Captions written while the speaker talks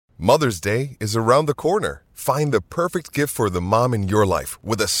Mother's Day is around the corner. Find the perfect gift for the mom in your life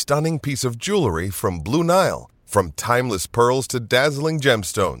with a stunning piece of jewelry from Blue Nile. From timeless pearls to dazzling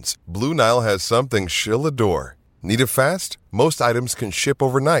gemstones, Blue Nile has something she'll adore. Need it fast? Most items can ship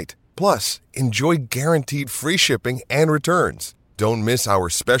overnight. Plus, enjoy guaranteed free shipping and returns. Don't miss our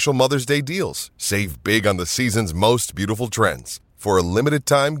special Mother's Day deals. Save big on the season's most beautiful trends. For a limited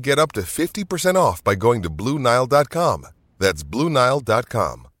time, get up to 50% off by going to BlueNile.com. That's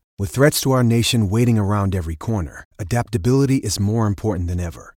BlueNile.com. With threats to our nation waiting around every corner, adaptability is more important than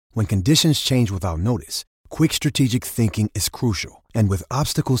ever. When conditions change without notice, quick strategic thinking is crucial. And with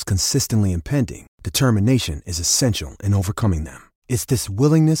obstacles consistently impending, determination is essential in overcoming them. It's this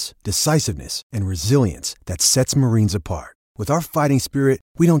willingness, decisiveness, and resilience that sets Marines apart. With our fighting spirit,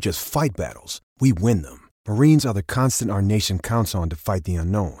 we don't just fight battles, we win them. Marines are the constant our nation counts on to fight the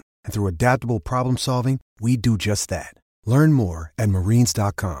unknown. And through adaptable problem solving, we do just that. Learn more at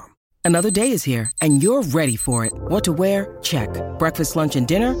marines.com. Another day is here, and you're ready for it. What to wear? Check. Breakfast, lunch, and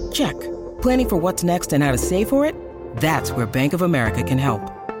dinner? Check. Planning for what's next and how to save for it? That's where Bank of America can help.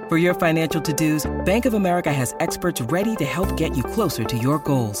 For your financial to-dos, Bank of America has experts ready to help get you closer to your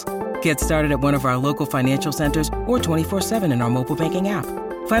goals. Get started at one of our local financial centers or 24/7 in our mobile banking app.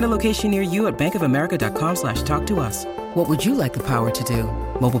 Find a location near you at bankofamerica.com/talktous. What would you like the power to do?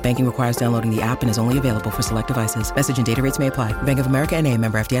 Mobile banking requires downloading the app and is only available for select devices. Message and data rates may apply. Bank of America N.A.,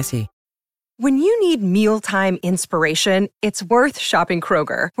 member FDIC. When you need mealtime inspiration, it's worth shopping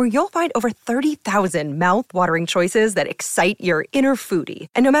Kroger, where you'll find over 30,000 mouth-watering choices that excite your inner foodie.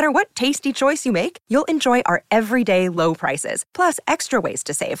 And no matter what tasty choice you make, you'll enjoy our everyday low prices, plus extra ways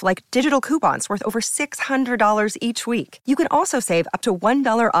to save, like digital coupons worth over $600 each week. You can also save up to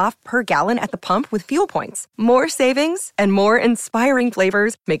 $1 off per gallon at the pump with fuel points. More savings and more inspiring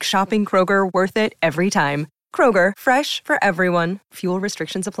flavors make shopping Kroger worth it every time. Kroger, fresh for everyone. Fuel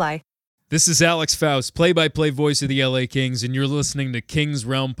restrictions apply. This is Alex Faust, play-by-play voice of the LA Kings, and you're listening to Kings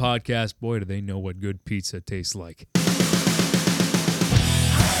Realm Podcast. Boy, do they know what good pizza tastes like.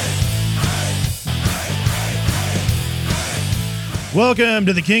 Welcome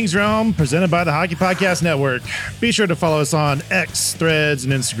to the Kings Realm, presented by the Hockey Podcast Network. Be sure to follow us on X, Threads,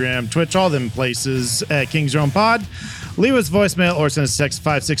 and Instagram, Twitch, all them places at Kings Realm Pod. Leave us voicemail or send us a text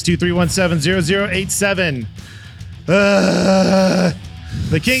 562-317-0087.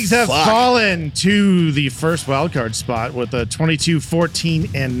 The Kings have fallen to the first wildcard spot with a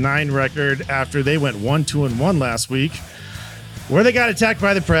 22-14-9 record after they went 1-2-1 last week, where they got attacked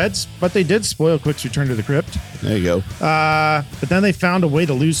by the Preds, but they did spoil Quick's return to the crypt. There you go. But then they found a way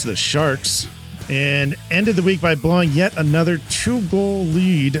to lose to the Sharks and ended the week by blowing yet another 2-goal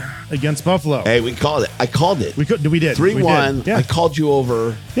lead against Buffalo. Hey, we called it. I called it. We did. 3-1. Yeah. I called you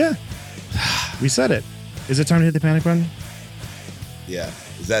over. Yeah. We said it. Is it time to hit the panic button? Yeah.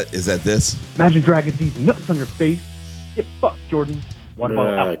 Is that this? Imagine dragging these nuts on your face. Get fucked, Jordan. One ball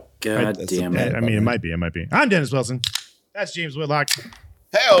out. God damn it. I mean, it might be. I'm Dennis Wilson. That's James Whitlock.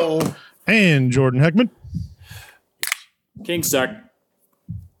 Hey-o. And Jordan Heckman. King suck.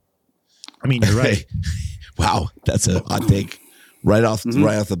 I mean, you're right. Wow, that's a hot take right off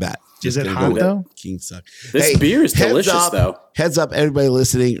the bat. Is it hot though? King suck. This beer is delicious though. Heads up, everybody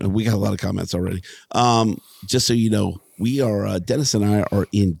listening. We got a lot of comments already. Just so you know, we are Dennis and I are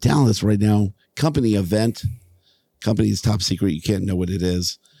in Dallas right now. Company event. Company is top secret. You can't know what it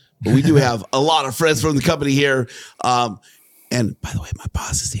is, but we do have a lot of friends from the company here. And by the way, my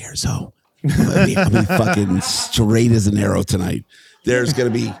boss is here, so I'm gonna be fucking straight as an arrow tonight. There's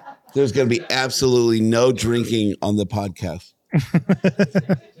gonna be absolutely no drinking on the podcast.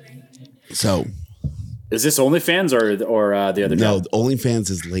 So, is this OnlyFans or the other? No, OnlyFans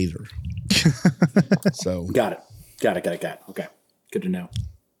is later. So got it. Okay, good to know.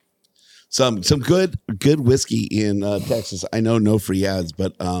 Some good whiskey in Texas. I know no free ads,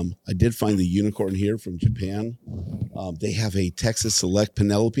 but I did find the unicorn here from Japan. They have a Texas Select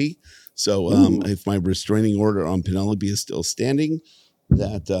Penelope. So if my restraining order on Penelope is still standing,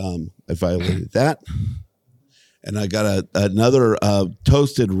 that I violated that. And I got another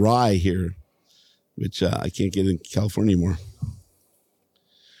toasted rye here, which I can't get in California anymore.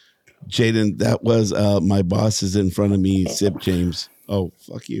 Jaden, that was my boss is in front of me. Sip, James. Oh,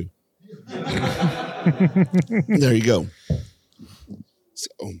 fuck you. There you go.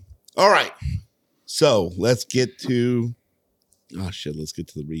 So, all right. So let's get to. Let's get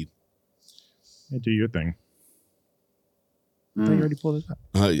to the read. Yeah, do your thing. I thought you already pulled it up.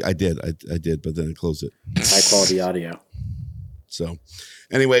 I did, but then I closed it. High quality audio. So,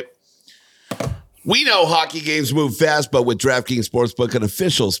 anyway, we know hockey games move fast, but with DraftKings Sportsbook, an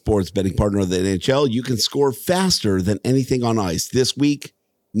official sports betting partner of the NHL, you can score faster than anything on ice. This week,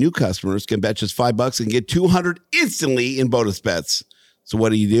 new customers can bet just $5 and get $200 instantly in bonus bets. So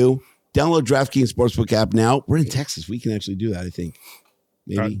what do? Download DraftKings Sportsbook app now. We're in Texas. We can actually do that, I think.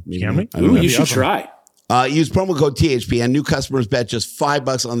 Maybe. Can we? Ooh, you should try. Use promo code THPN. New customers bet just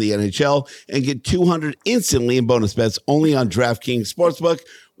 $5 on the NHL and get $200 instantly in bonus bets only on DraftKings Sportsbook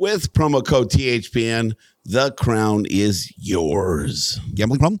with promo code THPN. The crown is yours.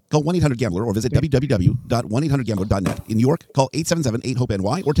 Gambling problem? Call 1-800-GAMBLER or visit www.1800gambler.net. In New York, call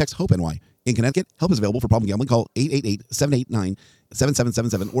 877-8-HOPE-NY or text HOPE-NY. In Connecticut, help is available for problem gambling. Call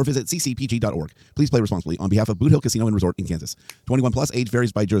 888-789-7777 or visit ccpg.org. Please play responsibly on behalf of Boot Hill Casino and Resort in Kansas. 21 plus, age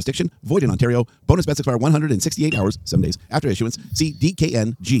varies by jurisdiction. Void in Ontario. Bonus bets expire 168 hours, 7 days after issuance. See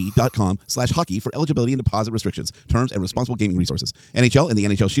dkng.com/hockey for eligibility and deposit restrictions, terms, and responsible gaming resources. NHL and the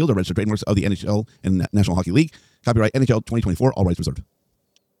NHL Shield are registered trademarks of the NHL and National Hockey League. Copyright NHL 2024. All rights reserved.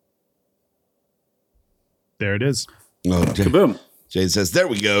 There it is. Oh, Kaboom. Jay says, there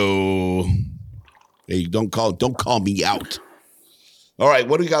we go. Hey, don't call me out. All right,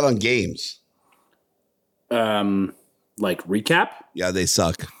 what do we got on games? Like recap? Yeah, they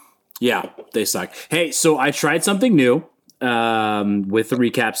suck. Yeah, they suck. Hey, so I tried something new with the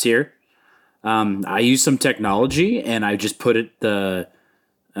recaps here. I used some technology and I just put the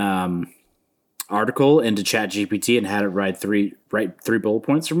article into ChatGPT and had it write three bullet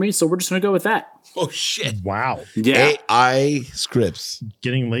points for me. So we're just gonna go with that. Oh shit! Wow. Yeah. AI scripts.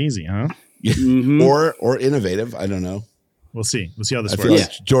 Getting lazy, huh? Mm-hmm. Or innovative. I don't know. We'll see. We'll see how this I works. feel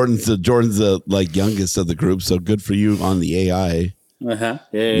like Jordan's the like youngest of the group, so good for you on the AI. Uh-huh.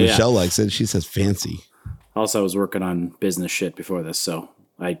 Yeah. Michelle likes it. She says fancy. Also, I was working on business shit before this, so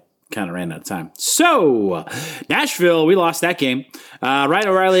I kind of ran out of time. So, Nashville, we lost that game. Ryan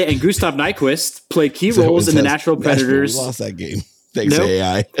O'Reilly and Gustav Nyquist played key roles in the Nashville Predators. We lost that game. Thanks,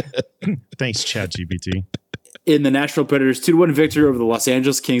 AI. Thanks, ChatGPT. In the Nashville Predators' 2-1 victory over the Los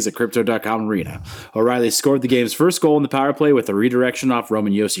Angeles Kings at Crypto.com Arena. O'Reilly scored the game's first goal in the power play with a redirection off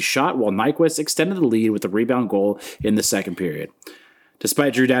Roman Jossi's shot, while Nyquist extended the lead with a rebound goal in the second period.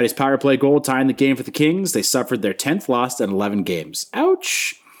 Despite Drew Doughty's power play goal tying the game for the Kings, they suffered their 10th loss in 11 games.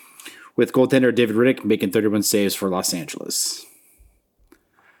 Ouch! With goaltender David Riddick making 31 saves for Los Angeles.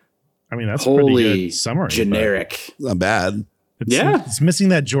 I mean, that's a pretty good summary. Generic. Not bad. It's missing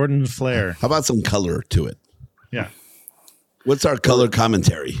that Jordan flair. How about some color to it? Yeah. What's our color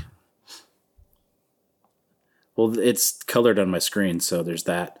commentary? Well, it's colored on my screen, so there's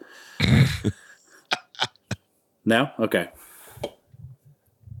that. No? Okay.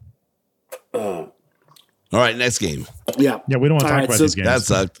 All right, next game. Yeah. Yeah, we don't want to talk about these games. That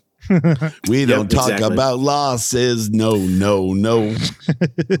sucked. We don't talk about losses. No.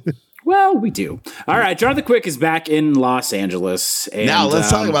 Well, we do. All right, Jonathan Quick is back in Los Angeles. And, now let's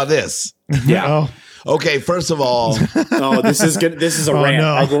talk about this. Yeah. Okay, first of all. This is good. This is a rant.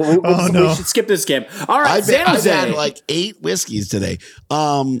 No. We should skip this game. All right, I've had like 8 whiskeys today.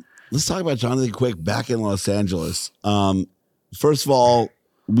 Let's talk about Jonathan Quick back in Los Angeles. First of all,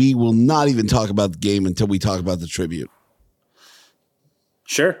 we will not even talk about the game until we talk about the tribute.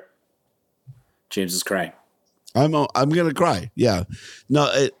 Sure. James is crying. I'm gonna cry. Yeah.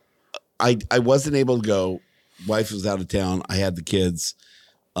 No, I wasn't able to go. Wife was out of town. I had the kids.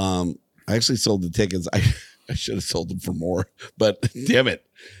 I actually sold the tickets. I should have sold them for more, but damn it.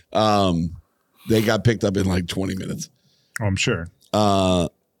 They got picked up in like 20 minutes. Oh, I'm sure. But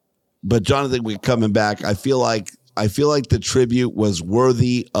Jonathan, we're coming back. I feel like the tribute was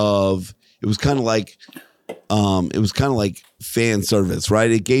worthy of. It was kind of like fan service,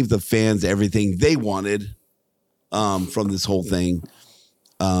 right? It gave the fans everything they wanted from this whole thing.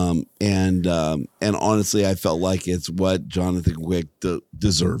 And honestly, I felt like it's what Jonathan Quick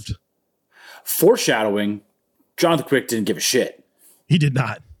deserved. Foreshadowing, Jonathan Quick didn't give a shit. He did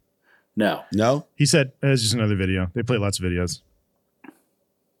not. No? He said, it's just another video. They play lots of videos.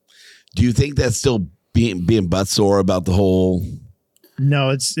 Do you think that's still being butt sore about the whole? No,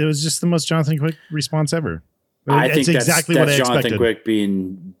 it was just the most Jonathan Quick response ever. I think that's exactly what I Jonathan expected. Quick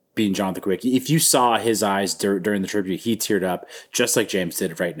being Jonathan Quick. If you saw his eyes during the tribute, he teared up just like James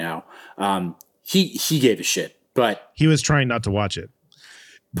did right now. He gave a shit, but he was trying not to watch it.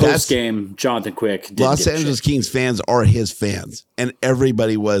 Post game, Jonathan Quick. Los Angeles Kings fans are his fans, and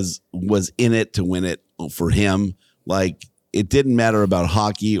everybody was in it to win it for him. Like, it didn't matter about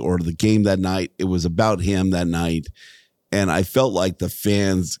hockey or the game that night. It was about him that night. And I felt like the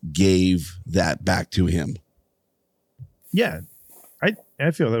fans gave that back to him. Yeah,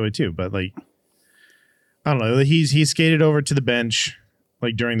 I feel that way too. But like, I don't know. He skated over to the bench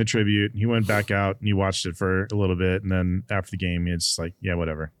like during the tribute. He went back out and he watched it for a little bit. And then after the game, it's like, yeah,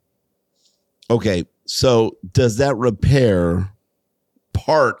 whatever. Okay. So does that repair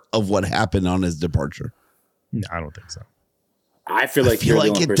part of what happened on his departure? No, I don't think so. I feel like you're the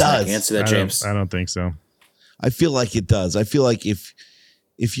only person that can answer that, James. I don't think so. I feel like it does. I feel like if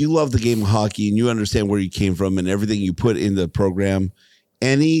you love the game of hockey and you understand where you came from and everything you put in the program,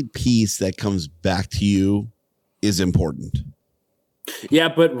 any piece that comes back to you is important. Yeah,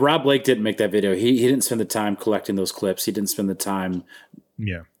 but Rob Blake didn't make that video. He didn't spend the time collecting those clips. He didn't spend the time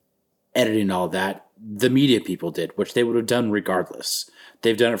editing all that. The media people did, which they would have done regardless.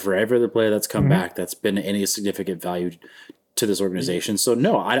 They've done it for every other player that's come back that's been any significant value to this organization. So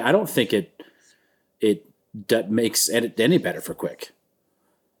no, I don't think it makes it any better for Quick.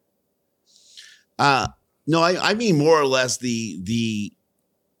 No, I mean more or less the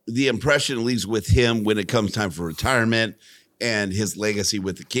impression it leaves with him when it comes time for retirement and his legacy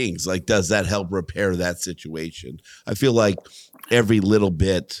with the Kings. Like, does that help repair that situation? I feel like every little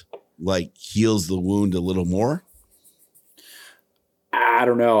bit like heals the wound a little more. I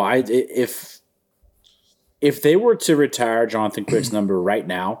don't know. If they were to retire Jonathan Quick's number right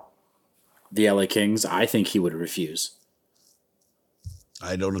now, the LA Kings, I think he would refuse.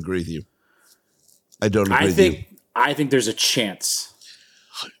 I don't agree with you. I don't agree with you. I think there's a chance.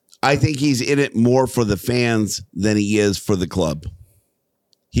 I think he's in it more for the fans than he is for the club.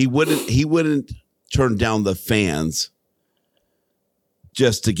 He wouldn't turn down the fans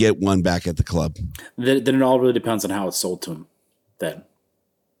just to get one back at the club. Then it all really depends on how it's sold to him. Then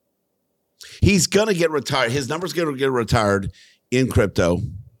he's gonna get retired. His number's gonna get retired in crypto.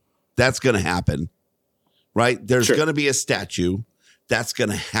 That's gonna happen, right? There's gonna be a statue. That's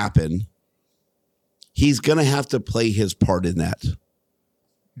gonna happen. He's gonna have to play his part in that.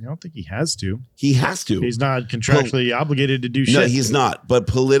 I don't think he has to. He has to. He's not contractually obligated to do shit. No, he's not. But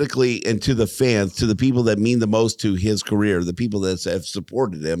politically and to the fans, to the people that mean the most to his career, the people that have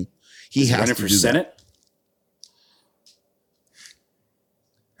supported him, he has to do Senate? that.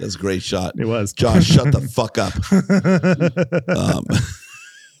 That's a great shot. It was. Josh, shut the fuck up.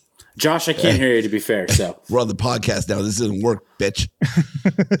 Josh, I can't hear you, to be fair. So we're on the podcast now. This doesn't work, bitch.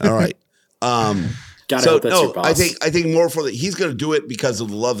 All right. So no, I think more for he's going to do it because of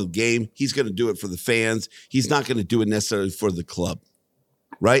the love of the game. He's going to do it for the fans. He's not going to do it necessarily for the club,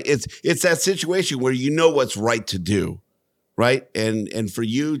 right? It's that situation where you know what's right to do, right? And for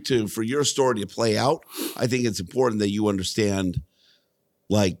your story to play out, I think it's important that you understand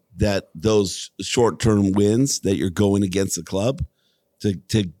like that those short-term wins that you're going against the club to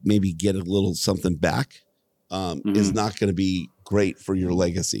maybe get a little something back is not going to be great for your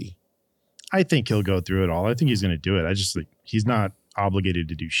legacy. I think he'll go through it all. I think he's going to do it. I just think he's not obligated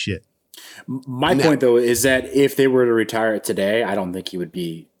to do shit. My point, though, is that if they were to retire it today, I don't think he would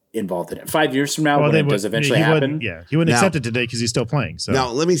be involved in it. 5 years from now, when it does eventually happen. He wouldn't accept it today because he's still playing. So now,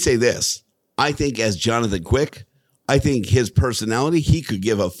 let me say this. I think as Jonathan Quick, I think his personality, he could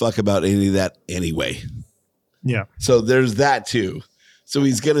give a fuck about any of that anyway. Yeah. So there's that, too. So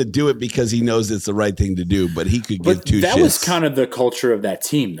he's going to do it because he knows it's the right thing to do, but he could give two shits. That was kind of the culture of that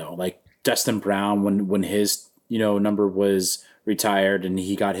team, though. Like, Dustin Brown, when his number was retired and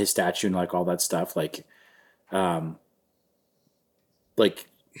he got his statue and like all that stuff, you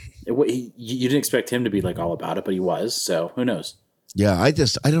didn't expect him to be like all about it, but he was. So who knows? Yeah, I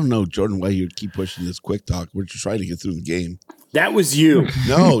don't know, Jordan, why you keep pushing this quick talk. We're just trying to get through the game. That was you.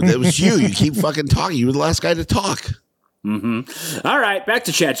 No, that was you. You keep fucking talking. You were the last guy to talk. Mm-hmm. All right, back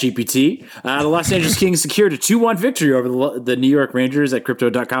to ChatGPT. The Los Angeles Kings secured a 2-1 victory over the New York Rangers at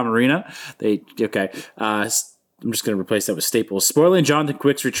Crypto.com Arena. I'm just going to replace that with Staples. Spoiling Jonathan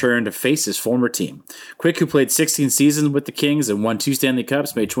Quick's return to face his former team. Quick, who played 16 seasons with the Kings and won 2 Stanley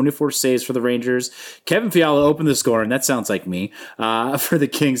Cups, made 24 saves for the Rangers. Kevin Fiala opened the score, and that sounds like me, for the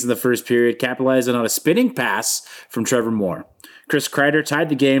Kings in the first period, capitalizing on a spinning pass from Trevor Moore. Chris Kreider tied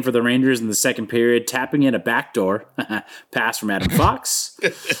the game for the Rangers in the second period, tapping in a backdoor pass from Adam Fox.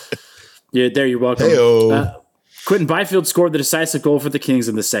 You're welcome. Quentin Byfield scored the decisive goal for the Kings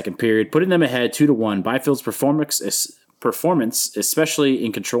in the second period, putting them ahead 2-1. Byfield's performance, especially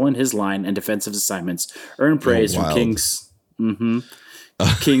in controlling his line and defensive assignments, earned praise from Kings.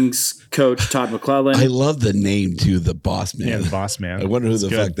 Kings coach Todd McClellan. I love the name too, the Boss Man. Yeah, the Boss Man. I wonder who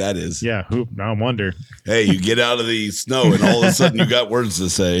the fuck that is. Yeah, who? I wonder. Hey, you get out of the snow and all of a sudden you got words to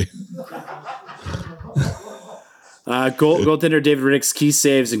say. Goaltender David Riddick's key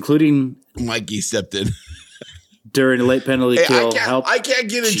saves, including Mikey stepped in during a late penalty kill. I can't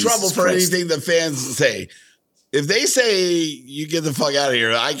get in trouble for anything the fans say. If they say you get the fuck out of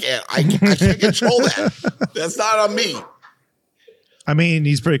here, I can't control that. That's not on me. I mean,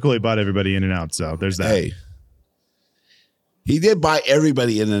 he's pretty cool. He bought everybody in and out, so there's that. Hey, he did buy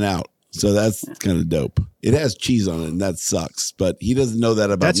everybody in and out. So that's kind of dope. It has cheese on it, and that sucks. But he doesn't know that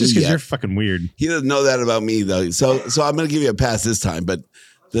about me. That's just because yet. you're fucking weird. He doesn't know that about me, though. So I'm going to give you a pass this time. But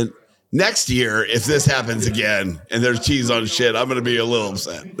the next year, if this happens again and there's cheese on shit, I'm going to be a little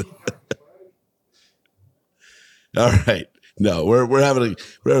upset. All right. No, we're having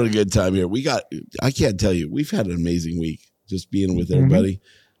a good time here. I can't tell you, we've had an amazing week just being with everybody.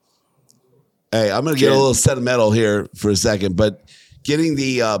 Hey, I'm going to get a little sentimental here for a second, but getting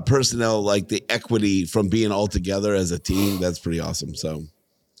the personnel, like the equity from being all together as a team, that's pretty awesome. So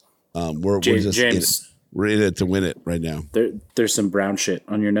we're just James, we're in it to win it right now. There's some brown shit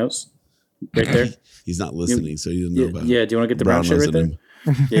on your nose right there. He's not listening, so he doesn't know about it. Yeah, do you want to get the brown shit right there?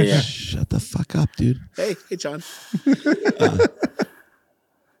 Yeah. Shut the fuck up, dude. Hey, John.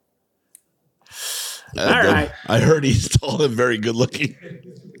 All right. I heard he's tall and very good looking.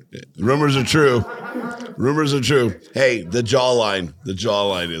 Rumors are true. Hey, the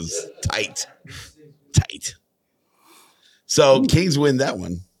jawline is tight. So Kings win that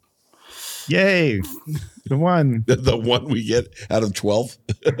one. Yay. The one. The one we get out of 12.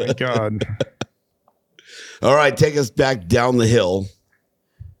 Oh my God. All right, take us back down the hill.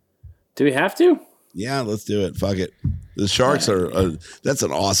 Do we have to? Yeah, let's do it. Fuck it. The Sharks are that's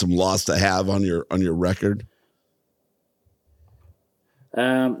an awesome loss to have on your record.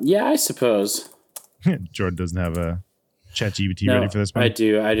 Yeah, I suppose. Jordan doesn't have a ChatGPT ready for this one. I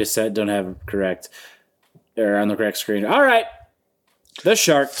do. I just don't have it correct or on the correct screen. All right. The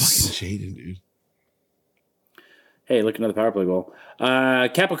Sharks. Fucking Jaden, dude. Hey, look, another power play goal.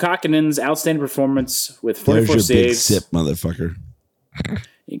 Kaapo Kähkönen's outstanding performance with 44 There's your big saves. sip, motherfucker.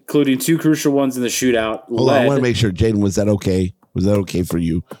 Including 2 crucial ones in the shootout. Hold on, I want to make sure, Jaden, was that okay? Was that okay for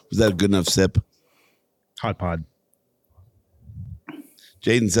you? Was that a good enough sip? Hot pod.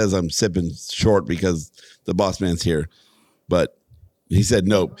 Jaden says I'm sipping short because the boss man's here. But he said,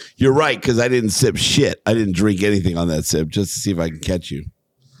 no, you're right, because I didn't sip shit. I didn't drink anything on that sip just to see if I can catch you.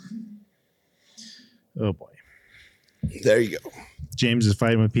 Oh, boy. There you go. James is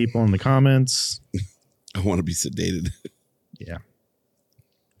fighting with people in the comments. I want to be sedated. Yeah.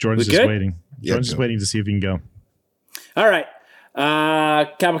 Jordan's We just good? waiting. Jordan's just waiting to see if he can go. All right.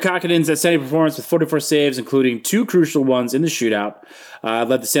 Kaapo Kähkönen's outstanding performance with 44 saves, including 2 crucial ones in the shootout,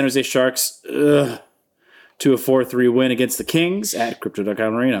 led the San Jose Sharks to a 4-3 win against the Kings at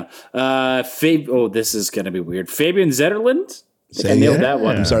Crypto.com Arena. This is going to be weird. Fabian Zetterlund? I nailed that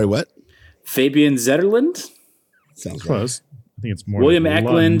one. I'm sorry, what? Fabian Zetterlund? Sounds Close. I think it's more William like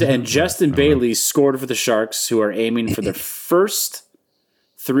Eklund Lund. and Justin Bailey scored for the Sharks, who are aiming for their first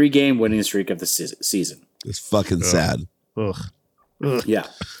 3-game winning streak of the season. It's fucking sad. Ugh. Yeah.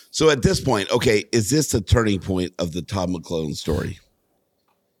 So at this point, okay, is this the turning point of the Todd McClellan story?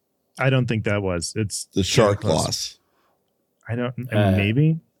 I don't think that was. It's The Shark close. loss. I don't. I mean,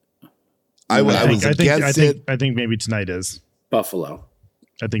 maybe. I was against it. I think maybe tonight is. Buffalo.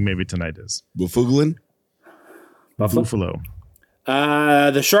 I think maybe tonight is. Bufuglin? Buffalo.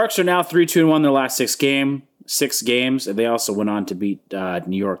 The Sharks are now 3-2-1 in their last 6 games, and they also went on to beat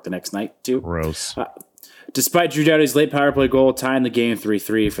New York the next night too. Gross. Despite Drew Doughty's late power play goal tying the game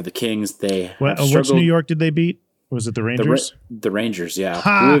 3-3 for the Kings, they Which struggled. New York did they beat? Was it the Rangers? The Rangers, yeah,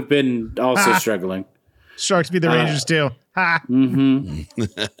 Ha! who have been also struggling. Sharks beat the Rangers too. Ha!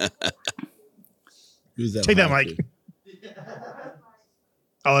 Who's that? Take that, high Mike. to?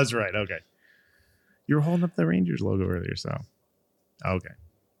 Oh, that's right. Okay. You were holding up the Rangers logo earlier, so okay.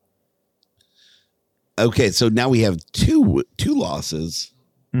 Okay, so now we have two losses.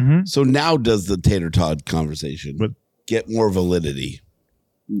 Mm-hmm. So now does the Tater Todd conversation get more validity?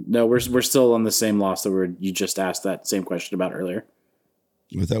 No, we're still on the same loss that you just asked that same question about earlier.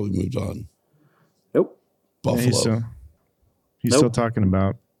 I thought we moved on. Nope. Buffalo. Yeah, he's still talking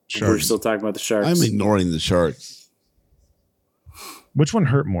about Sharks. We're still talking about the Sharks. I'm ignoring the Sharks. Which one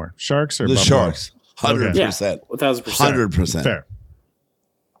hurt more, Sharks or The Buffalo? Sharks. 100%. Yeah, 1,000%. 100%. Fair.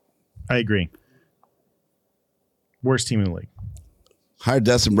 I agree. Worst team in the league. Hire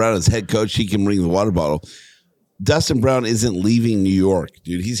Dustin Brown as head coach. He can bring the water bottle. Dustin Brown isn't leaving New York,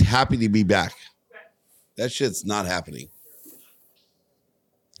 dude. He's happy to be back. That shit's not happening.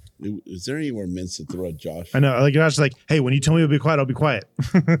 Is there any more mints to throw at Josh? I know. Like Josh is like, hey, when you tell me to be quiet, I'll be quiet.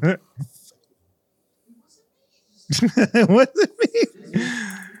 What does it mean?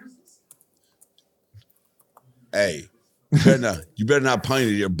 Hey, you better not point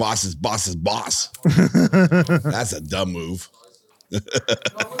at your boss's boss. That's a dumb move.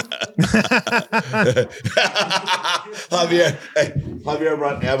 Javier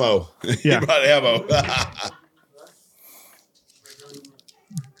brought ammo. Yeah. He brought ammo.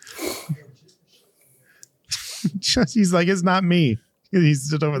 He's like, it's not me. He's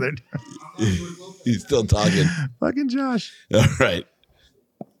just over there. He's still talking. Fucking Josh. All right.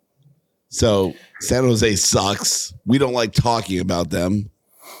 So San Jose sucks. We don't like talking about them.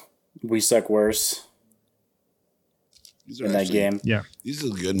 We suck worse in that game. Yeah. These are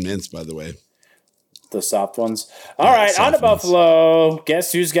good mints, by the way. The soft ones. All right, on to Buffalo.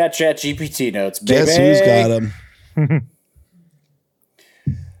 Guess who's got ChatGPT notes, baby? Guess who's got them?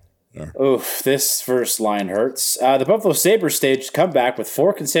 Oof, this first line hurts. The Buffalo Sabres staged comeback with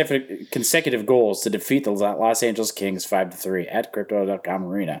 4 consecutive goals to defeat the Los Angeles Kings 5-3 at Crypto.com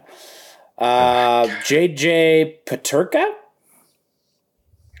Arena. JJ Peterka?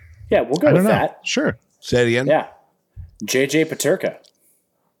 Yeah, we'll go with that. Sure. Say it again. Yeah. JJ Peterka.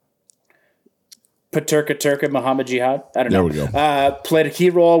 Paterka Muhammad Jihad. I don't know. There we go. Played a key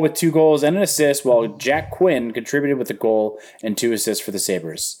role with 2 goals and an assist, while Jack Quinn contributed with a goal and 2 assists for the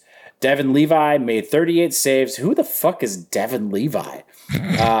Sabres. Devin Levi made 38 saves. Who the fuck is Devin Levi?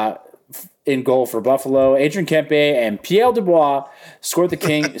 In goal for Buffalo. Adrian Kempe and Pierre Dubois scored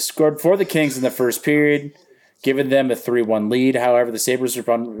for the Kings in the first period, giving them a 3-1 lead. However, the Sabres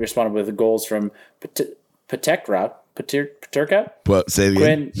responded with goals from Paterka. What? Say it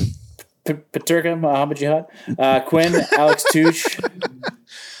again. Quinn, Paterka, Muhammad Jihad, Quinn, Alex Touche,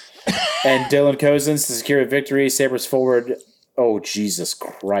 and Dylan Cozens to secure a victory. Sabres forward. Oh, Jesus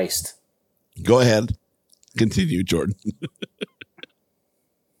Christ. Go ahead. Continue, Jordan.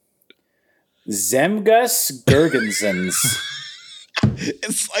 Zemgus Girgensons.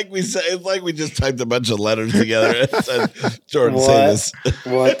 It's like we just typed a bunch of letters together. Jordan, say this.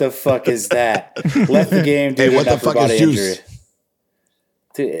 What the fuck is that? Left the game due to what the fuck is juice?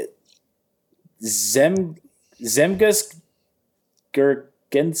 Zemgus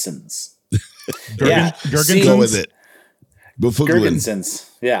Girgensons. Go with it. Girgensons.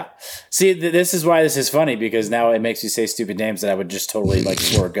 Yeah. See, this is why this is funny, because now it makes you say stupid names that I would just totally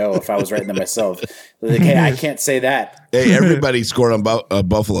forego if I was writing them myself. Like, hey, I can't say that. Hey, everybody scored on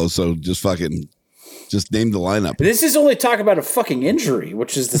Buffalo, so just name the lineup. This is only talk about a fucking injury,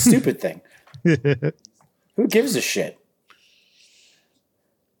 which is the stupid thing. Who gives a shit?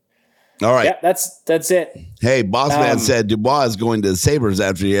 All right. Yeah, that's it. Hey, Bossman said Dubois is going to the Sabres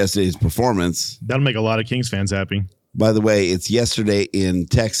after yesterday's performance. That'll make a lot of Kings fans happy. By the way, it's yesterday in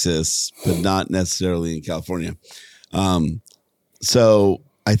Texas, but not necessarily in California. So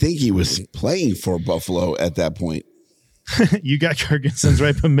I think he was playing for Buffalo at that point. You got Girgensons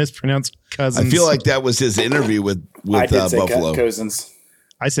right, but mispronounced Cousins. I feel like that was his interview with I did say Buffalo. Cousins.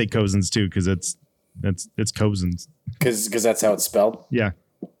 I say Cousins too, because it's Cousins. Because that's how it's spelled. Yeah.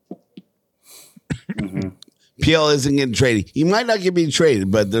 Mm-hmm. PL isn't getting traded. He might not get being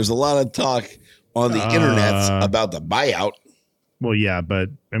traded, but there's a lot of talk on the internet about the buyout. Well, yeah, but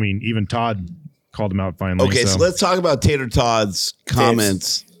I mean, even Todd called him out finally. Okay, so let's talk about Tater Todd's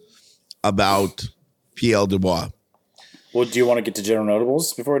comments about PL Dubois. Well, do you want to get to general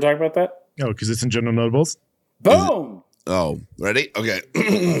notables before we talk about that? Oh, because it's in general notables. Boom. Ready?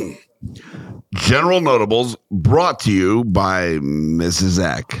 Okay. General notables brought to you by Mrs.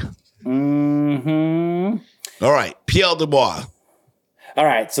 Zach. Mm-hmm. All right, PL Dubois. All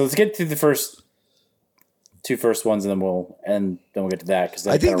right, so let's get to the two first ones, and then we'll get to that, because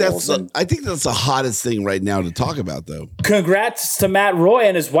I think that's the hottest thing right now to talk about, though. Congrats to Matt Roy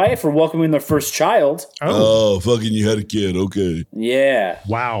and his wife for welcoming their first child. Oh, fucking you had a kid. Okay. Yeah.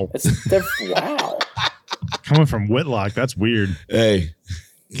 Wow. Wow. Coming from Whitlock, that's weird. Hey,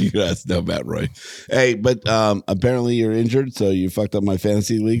 that's no Matt Roy. Hey, but apparently you're injured, so you fucked up my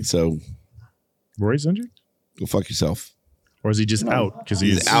fantasy league. So Roy's injured? Go fuck yourself. Or is he just out? Because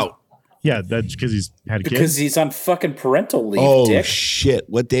he's out. Yeah, that's because he's had a kid. Because he's on fucking parental leave. Oh dick. shit!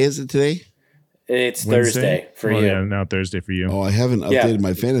 What day is it today? It's Wednesday? Thursday for you. Yeah, now Thursday for you. Oh, I haven't updated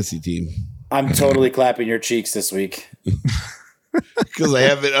my fantasy team. I'm totally clapping your cheeks this week. Because I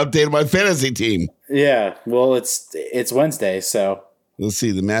haven't updated my fantasy team. Yeah, well, it's Wednesday, so let's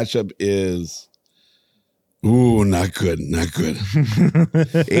see. The matchup is, not good, not good.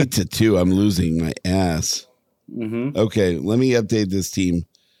 8-2. I'm losing my ass. Mm-hmm. Okay, let me update this team.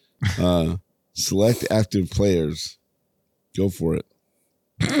 Select active players. Go for it.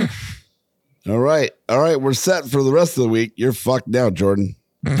 All right. We're set for the rest of the week. You're fucked now, Jordan.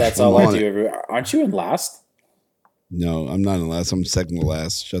 That's all I do. Aren't you in last? No, I'm not in last. I'm second to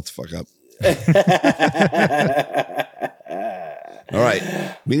last. Shut the fuck up. All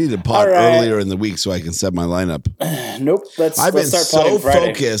right. We need to pod earlier in the week so I can set my lineup. Nope. I've been so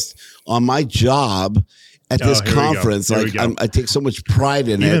focused on my job at this conference. Like I take so much pride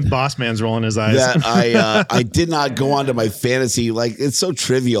in it. Even Boss Man's rolling his eyes. That I did not go on to my fantasy. Like it's so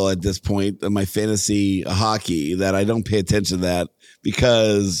trivial at this point, my fantasy hockey, that I don't pay attention to that.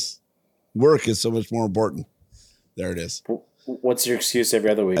 because work is so much more important. There it is. What's your excuse every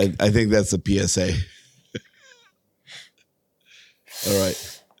other week? I think that's a PSA.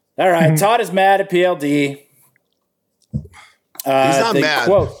 All right. Todd is mad at PLD. He's not mad.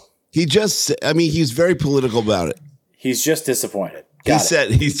 Quote, he's very political about it. he's just disappointed.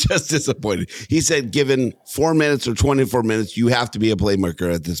 He's just disappointed. He said, given 4 minutes or 24 minutes, you have to be a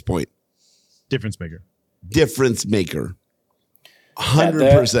playmaker at this point. Difference maker.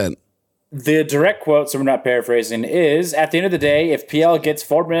 100%. The direct quote, so we're not paraphrasing, is at the end of the day, if PL gets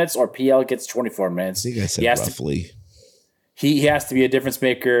 4 minutes or PL gets 24 minutes, I think I said roughly. He has to be a difference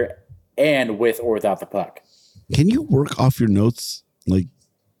maker and with or without the puck. Can you work off your notes? Like,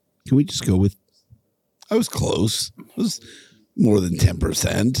 can we just go with, I was close. It was more than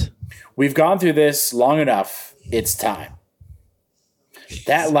 10%. We've gone through this long enough. It's time.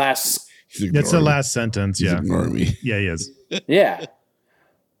 That last... That's the last sentence, He's yeah. ignoring me. Yeah, he is. Yeah.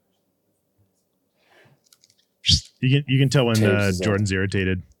 You can tell when Jordan's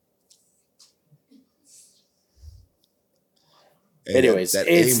irritated. Anyways,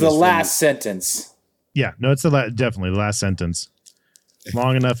 it's the last sentence. Yeah, no, it's definitely the last sentence.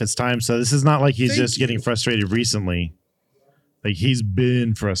 Long enough, it's time. So this is not like he's just getting frustrated recently. Like he's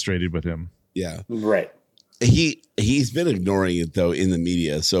been frustrated with him. Yeah, right. He's been ignoring it though in the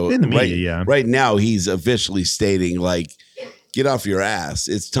media. So in the media, right now he's officially stating like, get off your ass.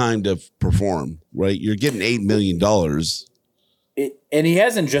 It's time to perform. Right, you're getting $8 million. And he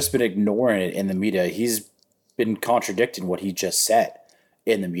hasn't just been ignoring it in the media. He's been contradicting what he just said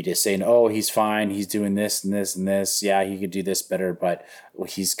in the media, saying, "Oh, he's fine. He's doing this and this and this. Yeah, he could do this better, but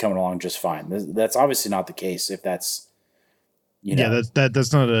he's coming along just fine." That's obviously not the case. If that's,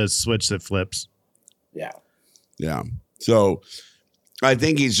 that's not a switch that flips. Yeah. Yeah. So I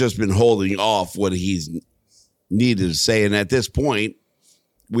think he's just been holding off what he's needed to say. And at this point,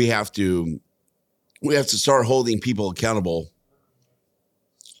 we have to start holding people accountable.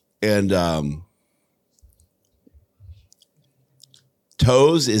 And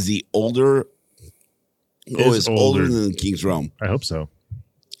Toes is the older. Is older than the King's Realm. I hope so.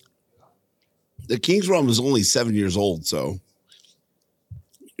 The King's Realm is only 7 years old, so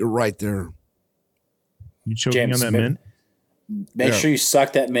you're right there. You choking on that mint? Make sure you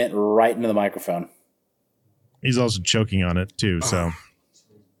suck that mint right into the microphone. He's also choking on it too. So,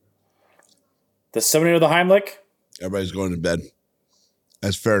 does somebody know the Heimlich? Everybody's going to bed.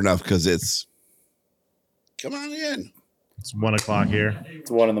 That's fair enough because it's. Come on in. It's 1 o'clock here. It's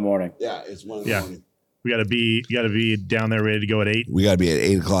 1 a.m. Yeah, it's 1 a.m. You gotta be down there ready to go at 8. We gotta be at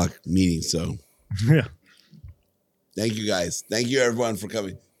 8 o'clock meeting. So, yeah. Thank you guys. Thank you everyone for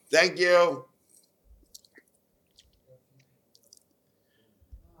coming. Thank you.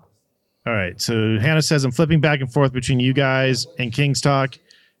 All right. So Hannah says, I'm flipping back and forth between you guys and King's Talk.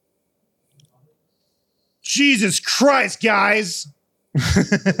 Jesus Christ, guys.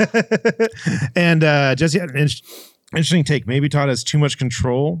 And Jesse had an interesting take. Maybe Todd has too much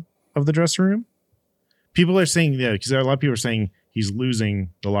control of the dressing room. People are saying, because there are a lot of people are saying he's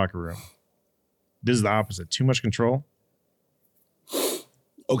losing the locker room. This is the opposite. Too much control.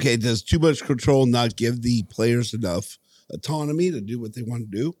 Okay. Does too much control not give the players enough autonomy to do what they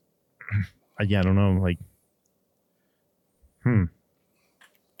want to do? Yeah, I don't know. Like,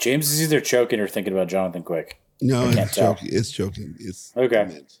 James is either choking or thinking about Jonathan Quick. No, it's choking. It's choking. It's okay.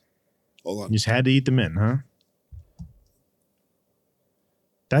 Mint. Hold on. You just had to eat the mint, huh?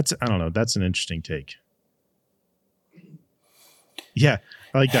 I don't know. That's an interesting take. Yeah,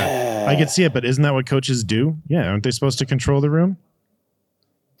 I like that. I could see it, but isn't that what coaches do? Yeah, aren't they supposed to control the room?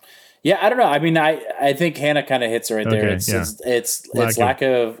 Yeah, I don't know. I mean, I think Hannah kind of hits it right there. It's lack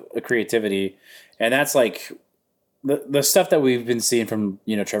of creativity, and that's like the stuff that we've been seeing from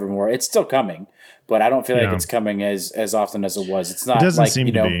Trevor Moore. It's still coming, but I don't feel like it's coming as often as it was. It's not. It doesn't like, seem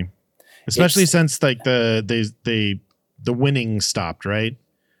to be, especially since like the winning stopped, right?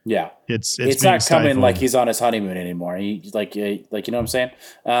 Yeah, it's not coming like he's on his honeymoon anymore. He like you know what I'm saying?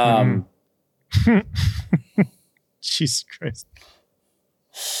 Jesus Christ.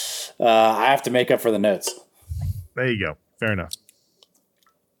 I have to make up for the notes. There you go. Fair enough.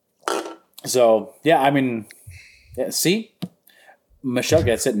 So, yeah, I mean, see? Michelle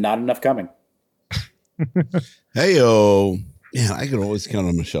gets it. Not enough coming. Hey-o. Man, I could always count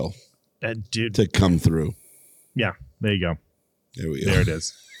on Michelle to come through. Yeah, there you go. There we go. There it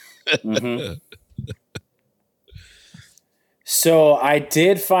is. Mm-hmm. So I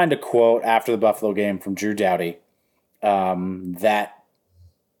did find a quote after the Buffalo game from Drew Doughty that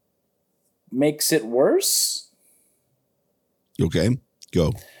makes it worse. Okay,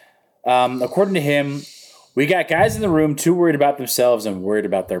 go. According to him, We got guys in the room too worried about themselves and worried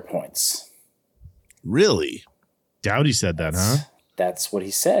about their points. Really? Dowdy said that, huh? That's what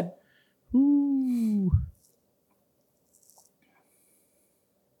he said. Ooh.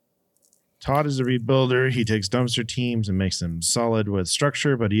 Todd is a rebuilder. He takes dumpster teams and makes them solid with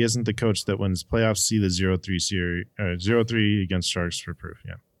structure, but he isn't the coach that wins playoffs. See the 0-3 series, 0-3 against Sharks for proof.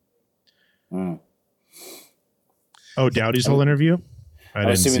 Yeah. Oh, Dowdy's whole interview? I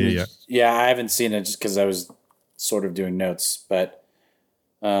didn't see it yet. Yeah, I haven't seen it just because I was sort of doing notes. But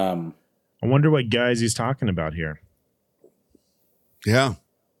I wonder what guys he's talking about here. Yeah.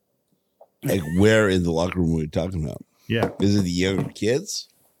 Like where in the locker room are we talking about? Yeah. Is it the younger kids?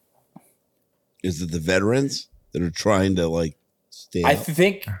 Is it the veterans that are trying to like stay I up?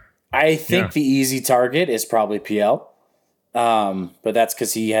 think the easy target is probably PL. But that's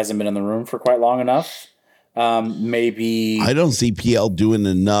because he hasn't been in the room for quite long enough. Maybe I don't see PL doing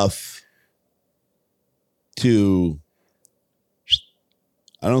enough to.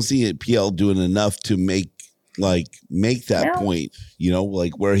 I don't see PL doing enough to make that point,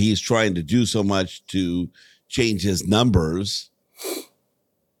 like where he's trying to do so much to change his numbers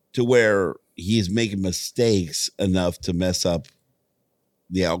to where he's making mistakes enough to mess up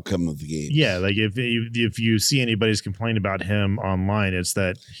the outcome of the game. Yeah, like if you see anybody's complaint about him online, it's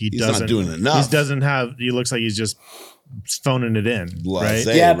that he's doesn't not doing enough. He looks like he's just phoning it in, right?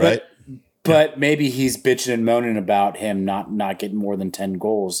 Yeah, right? But maybe he's bitching and moaning about him not getting more than 10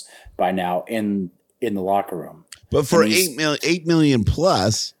 goals by now in the locker room. But for 8 million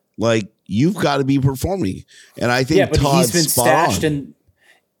plus, like you've got to be performing. And I think Todd's he's been spot stashed on. and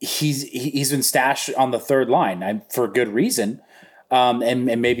he's been stashed on the third line for good reason.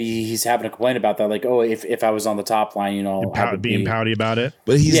 And maybe he's having a complaint about that. Like, oh, if I was on the top line, I would being pouty about it.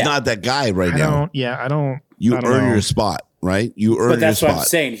 But he's not that guy right now. I don't. You earn your spot, right? You earn your spot. But that's what I'm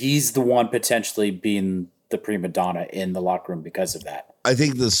saying. He's the one potentially being the prima donna in the locker room because of that. I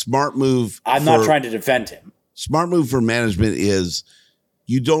think the smart move. I'm not trying to defend him. Smart move for management is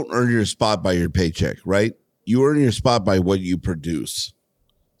you don't earn your spot by your paycheck, right? You earn your spot by what you produce.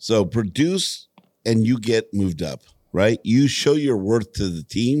 So produce and you get moved up, right? You show your worth to the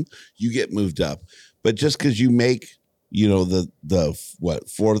team, you get moved up. But just because you make, fourth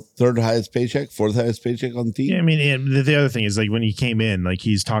highest paycheck on the team? Yeah, I mean, the other thing is like when he came in, like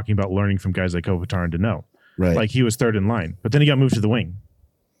he's talking about learning from guys like Kopitar and Deneau. Right. Like he was third in line, but then he got moved to the wing.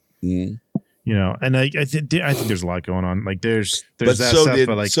 Mm-hmm. And I think there's a lot going on. Like there's but that so stuff, did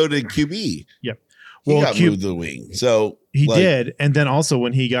but like so did QB. Yep. He got moved to the wing. So he did, and then also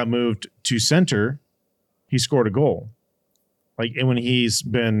when he got moved to center, he scored a goal. Like, and when he's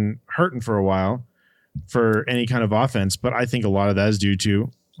been hurting for a while for any kind of offense, but I think a lot of that is due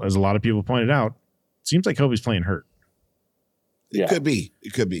to, as a lot of people pointed out, it seems like Kobe's playing hurt. It could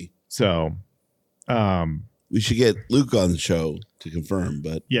be. So, we should get Luke on the show to confirm.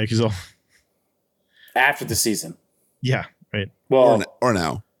 But yeah, because after the season, yeah, right. Well, or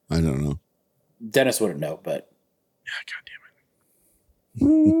now, I don't know. Dennis wouldn't know, but God damn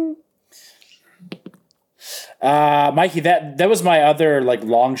it. Mikey, that was my other like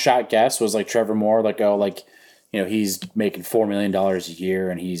long shot guess was like Trevor Moore, he's making $4 million a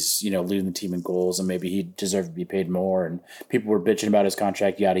year and he's, leading the team in goals and maybe he deserved to be paid more and people were bitching about his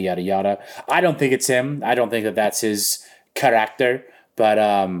contract, yada, yada, yada. I don't think it's him. I don't think that that's his character, but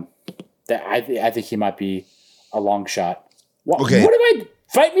I think he might be a long shot. Okay.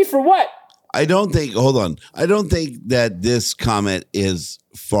 Fight me for what? I don't think that this comment is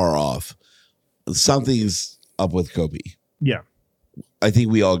far off. Something's up with Kobe. Yeah. I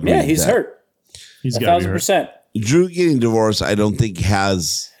think we all agree. Yeah, he's hurt. He's got 1,000%. Drew getting divorced, I don't think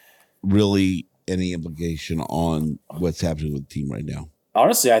has really any implication on what's happening with the team right now.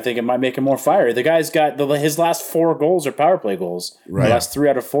 Honestly, I think it might make him more fiery. The guy's got his last 4 goals are power play goals. Right. The last 3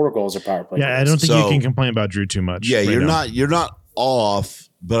 out of 4 goals are power play goals. I don't think you can complain about Drew too much. Yeah, you're not off,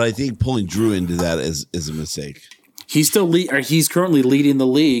 but I think pulling Drew into that is a mistake. He's he's currently leading the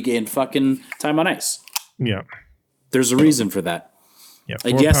league in fucking time on ice. Yeah. There's a reason for that. Yeah.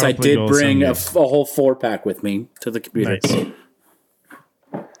 And yes, I did bring a whole 4-pack with me to the computer. Nice.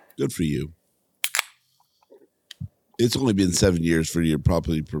 Good for you. It's only been 7 years for you to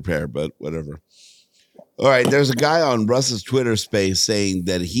properly prepare, but whatever. All right, there's a guy on Russ's Twitter space saying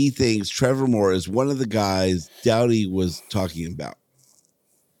that he thinks Trevor Moore is one of the guys Doughty was talking about.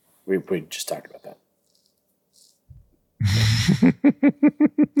 We just talked about that.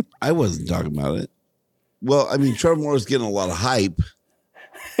 I wasn't talking about it. Well, I mean, Trevor Moore is getting a lot of hype.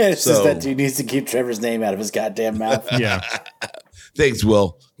 It's just that dude needs to keep Trevor's name out of his goddamn mouth. Yeah. Thanks,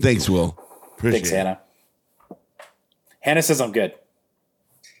 Will. Appreciate Thanks, Hannah. Hannah says I'm good.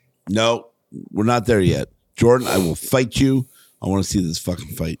 No, we're not there yet. Jordan, I will fight you. I want to see this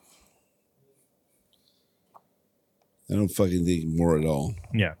fucking fight. I don't fucking think more at all.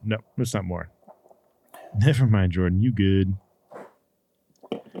 Yeah, no, it's not more. Never mind, Jordan. You good?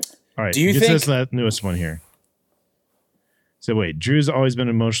 All right. Do you think this that newest one here? So wait, Drew's always been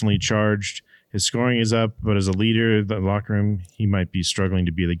emotionally charged. His scoring is up, but as a leader of the locker room, he might be struggling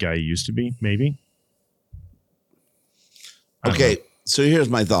to be the guy he used to be. Maybe. Okay, so here's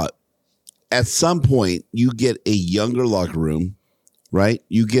my thought. At some point, you get a younger locker room, right?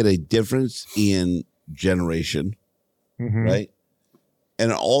 You get a difference in generation, right?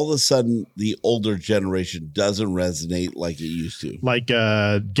 And all of a sudden, the older generation doesn't resonate like it used to. Like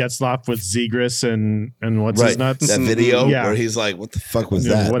Getzlaff with Zegras and what's Right. his nuts? That video Yeah. where he's like, what the fuck was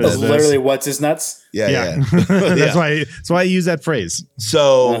Yeah, that? what That's is this? literally what's his nuts? Yeah. That's why I use that phrase.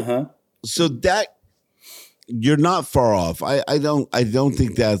 So that you're not far off. I don't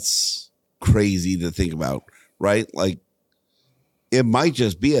think that's crazy to think about, right? Like it might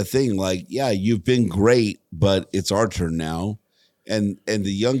just be a thing like, yeah, you've been great, but it's our turn now. And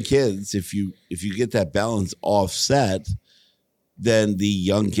the young kids, if you get that balance offset, then the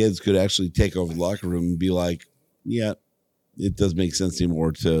young kids could actually take over the locker room and be like, yeah, it does make sense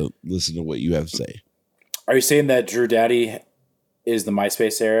anymore to listen to what you have to say. Are you saying that Drew Daddy is the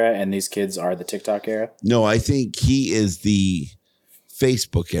MySpace era and these kids are the TikTok era? No, I think he is the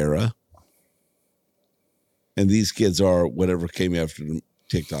Facebook era. And these kids are whatever came after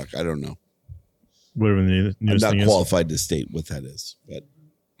TikTok. I don't know. Whatever the I'm newest not thing qualified to state what that is. But is.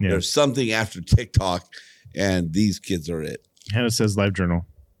 Yeah. there's something after TikTok, and these kids are it. Hannah says Live Journal.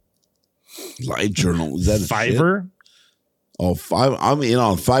 Live Journal. Is that a Fiverr? shit? Oh, I'm in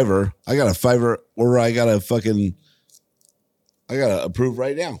on Fiverr. I got a Fiverr, or I got to approve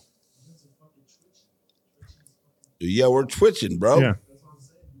right now. Yeah, we're twitching, bro. Yeah.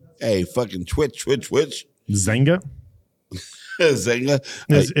 Hey, fucking Twitch. Zenga? Zynga.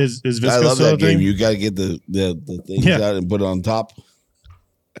 Is Visco I love still that a game. thing? You got to get the things out and put it on top.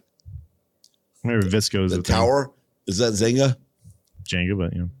 Maybe Visco is The a thing. tower. Is that Zynga? Jenga,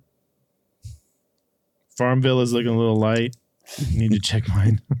 but you know. Farmville is looking a little light. Need to check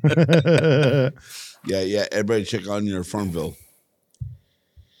mine. Yeah. Everybody check on your Farmville.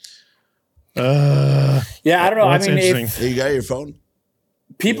 Yeah, I don't know. I That's mean, interesting. if Hey, you got your phone?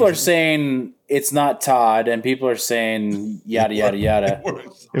 people are saying it's not Todd and people are saying yada, yada, yada.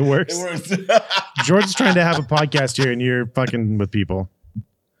 It works. George's trying to have a podcast here and you're fucking with people.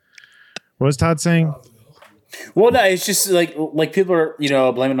 What was Todd saying? Well, no, it's just like people are,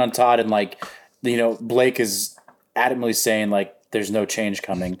 blaming on Todd and Blake is adamantly saying like there's no change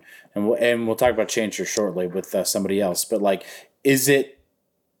coming. And we'll talk about change here shortly with somebody else. But like, is it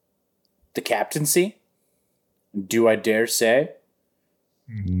the captaincy? Do I dare say?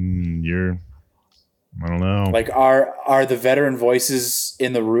 I don't know. Like, are the veteran voices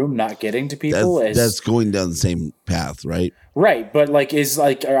in the room not getting to people? That's going down the same path, right? Right, but does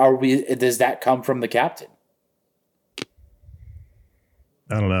that come from the captain?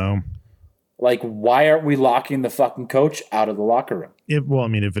 I don't know. Like, why aren't we locking the fucking coach out of the locker room?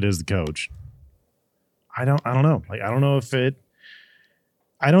 If it is the coach, I don't know. Like, I don't know if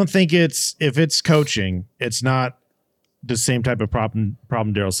I don't think if it's coaching, it's not the same type of problem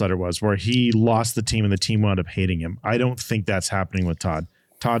Daryl Sutter was, where he lost the team and the team wound up hating him. I don't think that's happening with Todd.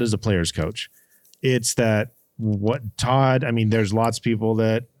 Todd is a player's coach. It's that there's lots of people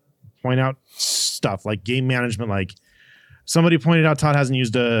that point out stuff like game management. Like somebody pointed out Todd hasn't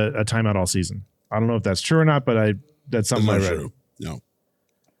used a timeout all season. I don't know if that's true or not, but that's something I read. True. No.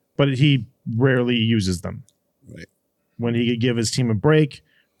 But he rarely uses them. Right. When he could give his team a break,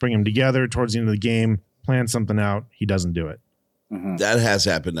 bring them together towards the end of the game, plan something out, he doesn't do it. Mm-hmm. That has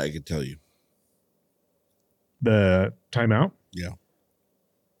happened, I can tell you. The timeout? Yeah.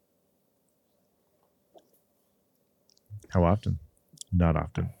 How often? Not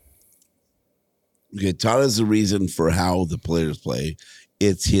often. Okay, Todd is the reason for how the players play.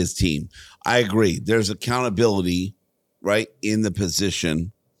 It's his team. I agree. There's accountability, right, in the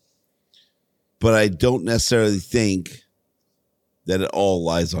position, but I don't necessarily think that it all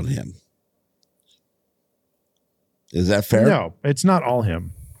lies on him. Is that fair? No, it's not all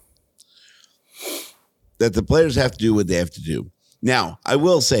him. That the players have to do what they have to do. Now, I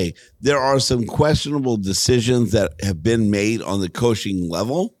will say there are some questionable decisions that have been made on the coaching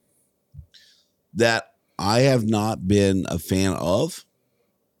level that I have not been a fan of.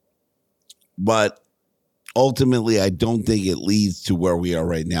 But ultimately, I don't think it leads to where we are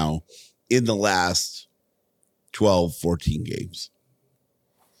right now in the last 12, 14 games.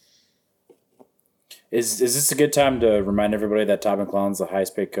 Is this a good time to remind everybody that Todd McClellan's the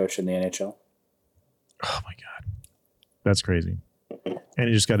highest paid coach in the NHL? Oh my That's crazy. And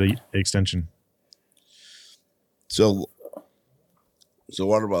he just got an extension. So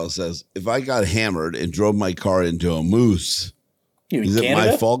Waterbottle says, if I got hammered and drove my car into a moose, is it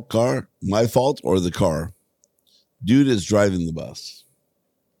my fault or the car? Dude is driving the bus.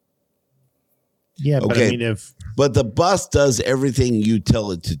 Yeah, but okay. I mean, but the bus does everything you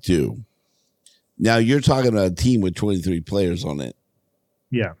tell it to do. Now you're talking about a team with 23 players on it.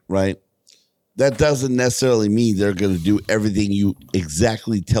 Yeah. Right? That doesn't necessarily mean they're going to do everything you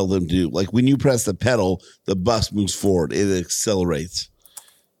exactly tell them to do. Like when you press the pedal, the bus moves forward. It accelerates.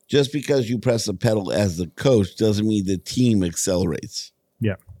 Just because you press the pedal as the coach doesn't mean the team accelerates.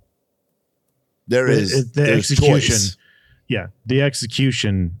 Yeah. There's execution. Choice. Yeah. The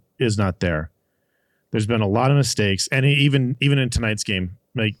execution is not there. There's been a lot of mistakes. And even in tonight's game,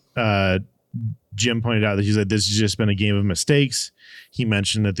 like Jim pointed out that he said this has just been a game of mistakes. He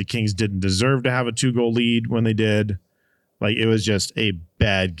mentioned that the Kings didn't deserve to have a 2-goal lead when they did. Like, it was just a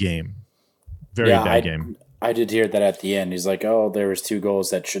bad game. Very bad game. I did hear that at the end. He's like, oh, there was 2 goals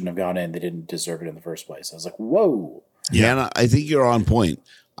that shouldn't have gone in. They didn't deserve it in the first place. I was like, whoa. Yeah, and I think you're on point.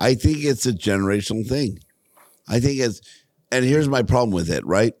 I think it's a generational thing. I think it's, and here's my problem with it,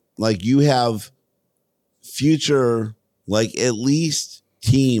 right? Like you have future, like at least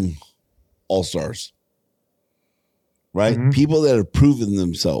team all-stars, right? Mm-hmm. People that have proven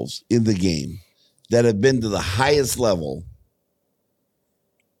themselves in the game, that have been to the highest level.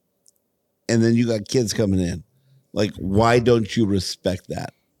 And then you got kids coming in. Like, why don't you respect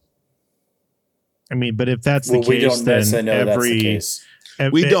that? I mean, but if that's the case,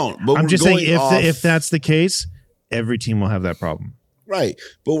 then we don't. But I'm just saying, if that's the case, every team will have that problem. Right.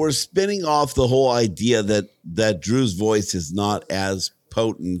 But we're spinning off the whole idea that Drew's voice is not as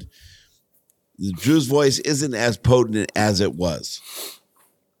potent. Drew's voice isn't as potent as it was.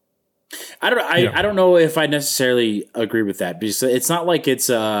 I don't know if I necessarily agree with that, because it's not like it's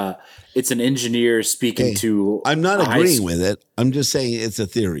an engineer speaking to. I'm not agreeing with it. I'm just saying it's a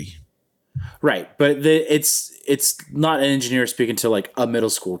theory. Right, but it's not an engineer speaking to like a middle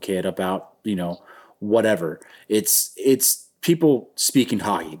school kid about, whatever. It's people speaking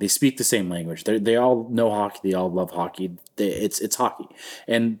hockey. They speak the same language. They all know hockey. They all love hockey. It's hockey,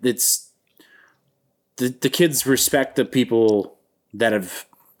 and it's the kids respect the people that have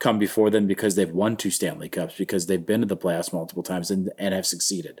come before them because they've won 2 Stanley Cups, because they've been to the playoffs multiple times and have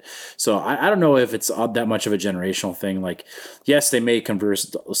succeeded. So I don't know if it's that much of a generational thing. Like, yes, they may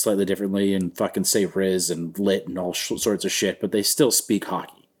converse slightly differently and fucking say Riz and lit and all sorts of shit, but they still speak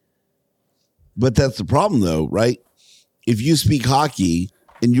hockey. But that's the problem, though, right? If you speak hockey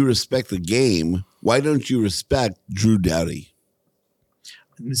and you respect the game, why don't you respect Drew Doughty?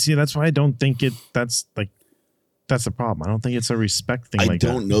 See, that's why I don't think that's the problem. I don't think it's a respect thing. I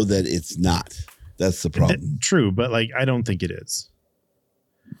don't know that it's not. That's the problem. True, but like I don't think it is.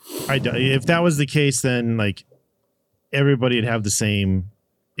 If that was the case, then like everybody would have the same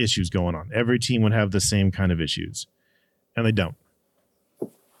issues going on. Every team would have the same kind of issues, and they don't.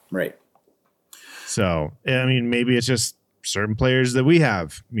 Right. So I mean, maybe it's just certain players that we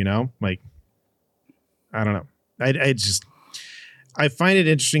have. Like I don't know. I find it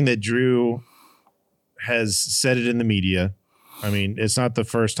interesting that Drew has said it in the media. I mean, it's not the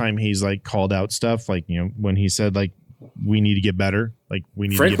first time he's like called out stuff. Like, when he said like, we need to get better. Like we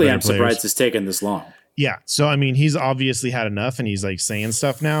need Frankly, to get better I'm players. surprised it's taken this long. Yeah. So, I mean, he's obviously had enough and he's like saying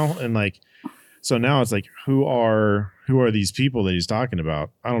stuff now. And like, so now it's like, who are these people that he's talking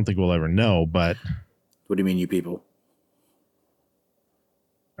about? I don't think we'll ever know, but. What do you mean, you people?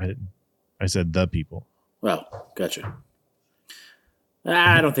 I said the people. Well, gotcha.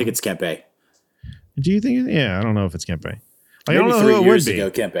 I don't think it's Kempe. Do you think? Yeah, I don't know if it's Kempe. I don't know who it would be. Ago,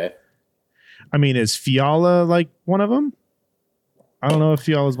 Kempe. I mean, is Fiala like one of them? I don't know if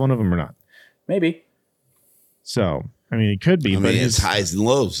Fiala is one of them or not. Maybe. So, I mean, it could be. But it's highs and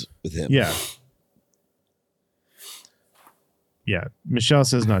lows with him. Yeah. Yeah. Michelle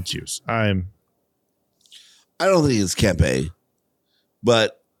says not juice. I don't think it's Kempe,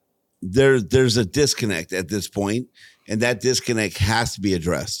 but there's a disconnect at this point, and that disconnect has to be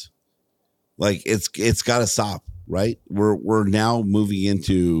addressed. Like it's got to stop, right? We're now moving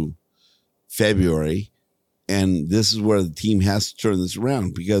into February, and this is where the team has to turn this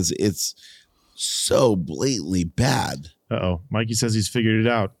around because it's so blatantly bad. Uh-oh. Mikey says he's figured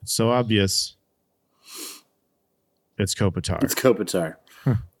it out. It's so obvious. It's Kopitar. It's Kopitar.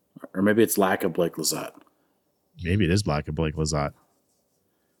 Huh. Or maybe it's lack of Blake Lizotte. Maybe it is lack of Blake Lizotte.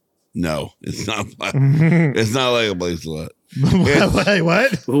 No, it's not. It's not like a Blake Lizotte. Wait,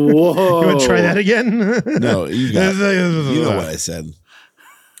 what? Whoa. You want to try that again? No, you know what I said.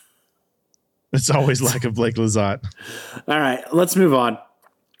 It's always lack of Blake Lizotte. All right, let's move on.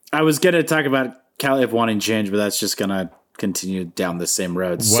 I was going to talk about Kaliyev wanting change, but that's just going to continue down the same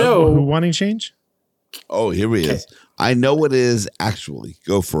road. Who wanting change? Oh, here he is. I know what it is, actually.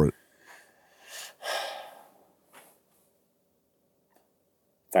 Go for it.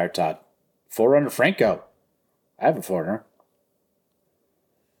 Fire Todd. Forerunner Franco. I have a Forerunner.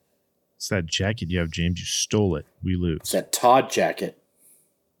 It's that jacket you have, James. You stole it. We lose. It's that Todd jacket.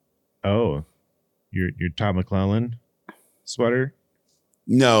 Oh, your Todd McClellan sweater?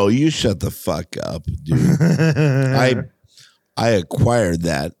 No, you shut the fuck up, dude. I acquired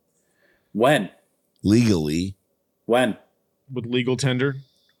that When? legally. When? With legal tender?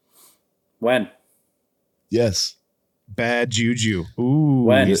 When? Yes. Bad juju. Ooh,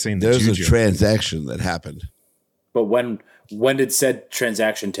 When? he's saying the There's juju. a transaction that happened But when did said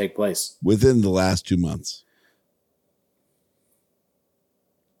transaction take place? within the last 2 months.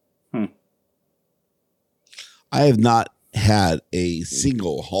 I have not had a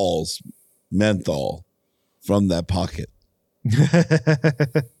single Hall's menthol from that pocket.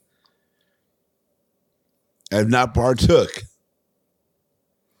 I have not partook.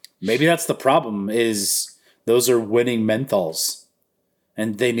 Maybe that's the problem, is those are winning menthols.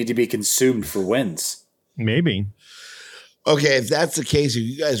 And they need to be consumed for wins. Maybe. Okay, if that's the case, if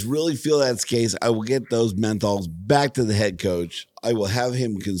you guys really feel that's the case, I will get those menthols back to the head coach. I will have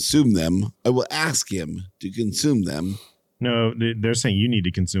him consume them. I will ask him to consume them. No, they're saying you need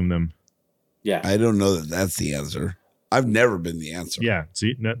to consume them. Yeah. I don't know that that's the answer. I've never been the answer. Yeah.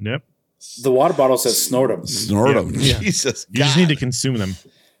 See? Nope. The water bottle says snort them. Snort them. Yeah. Jesus. You just need to consume them.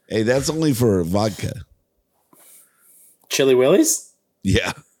 Hey, that's only for vodka. Chili Willies?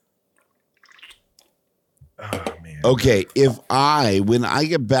 Yeah. Oh, man. Okay, when I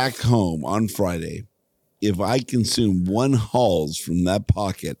get back home on Friday, if I consume one Halls from that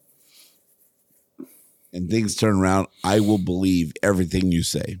pocket and things turn around, I will believe everything you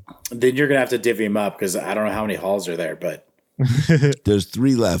say. Then you're going to have to divvy them up because I don't know how many halls are there, but. There's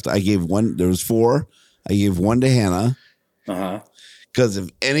 3 left. I gave one. There was 4. I gave one to Hannah. Uh-huh. Because if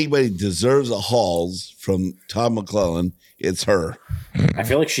anybody deserves a Halls from Todd McClellan, it's her. I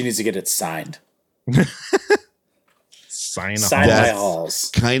feel like she needs to get it signed. Sign Sign a my Hall.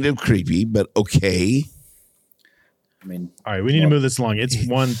 halls. Kind of creepy, but okay. I mean, All right, we need to move this along. It's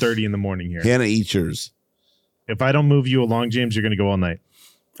 1:30 in the morning here. Hannah, eat yours. If I don't move you along, James, you're going to go all night.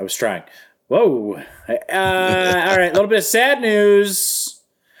 I was trying. Whoa. All right, a little bit of sad news.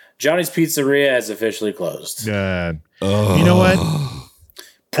 Johnny's Pizzeria has officially closed. You know what?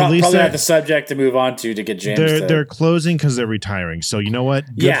 Probably Lisa- not the subject to move on to get James to. They're closing because they're retiring. So you know what?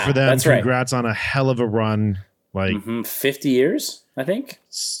 Good Yeah, for them. that's right. Congrats on a hell of a run. Like, 50 years, I think.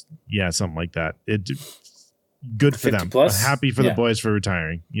 yeah, something like that. Good for 50 them. plus? I'm happy for the Yeah. boys for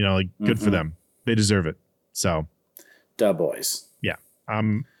retiring. You know, like good for them. They deserve it. So Duh, boys. yeah,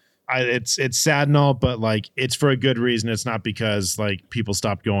 it's sad and all, but like it's for a good reason. It's not because like people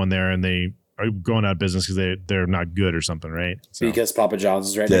stopped going there and they are going out of business because they're not good or something, right? So, Because Papa John's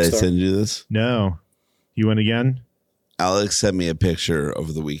is right Did I next door. send you this? no, you went again. Alex sent me a picture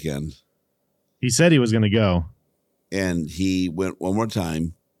over the weekend, He said he was going to go. and he went one more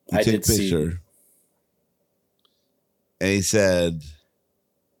time. He I took did a see. picture, and he said,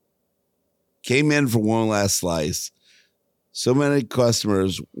 "Came in for one last slice. So many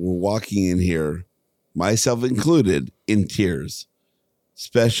customers were walking in here, myself included, in tears.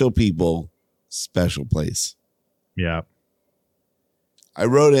 Special people, special place." Yeah. I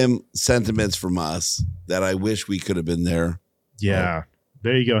wrote him sentiments from us that I wish we could have been there. Yeah.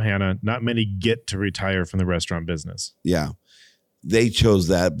 There you go, Hannah. Not many get to retire from the restaurant business. Yeah. They chose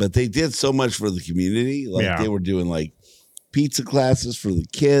that, but they did so much for the community. Like Yeah. they were doing like pizza classes for the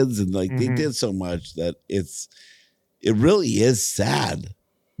kids, and like they Mhm. did so much that it really is sad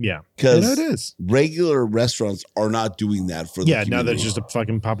Yeah. because it is. regular restaurants are not doing that for the Yeah. Now community. there's just a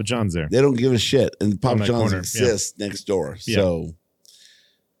fucking Papa John's there. They don't give a shit. And Papa that John's corner, exists next door. Yeah. So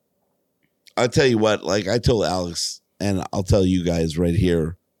I'll tell you what, like I told Alex, and I'll tell you guys right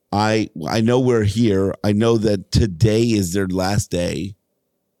here, I know we're here. I know that today is their last day.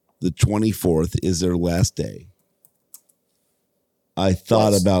 The 24th is their last day. I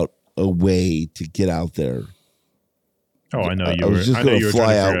thought about a way to get out there. Oh, I know I you were. was just I know going you to were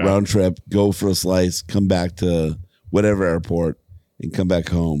fly trying to out figure it round trip, go for a slice, come back to whatever airport, and come back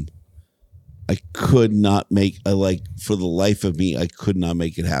home. I could not for the life of me, I could not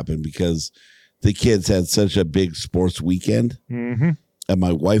make it happen because the kids had such a big sports weekend, Mhm. and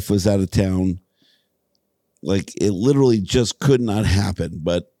my wife was out of town. Like it literally just could not happen.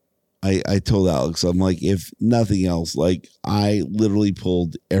 But I told Alex, I'm like, if nothing else, like I literally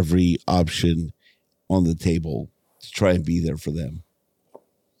pulled every option on the table to try and be there for them.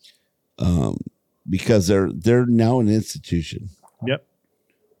 Because they're now an institution. Yep.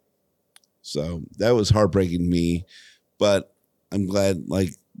 So that was heartbreaking to me, but I'm glad like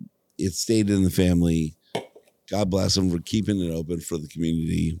it stayed in the family. God bless them for keeping it open for the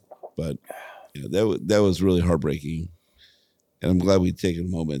community. But that was really heartbreaking. And I'm glad we've taken a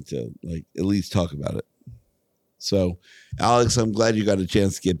moment to like at least talk about it. So Alex, I'm glad you got a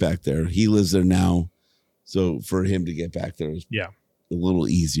chance to get back there. He lives there now. So for him to get back there was a little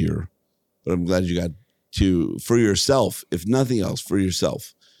easier. But I'm glad you got to, for yourself, if nothing else, for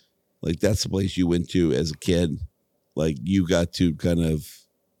yourself. Like that's the place you went to as a kid. Like you got to kind of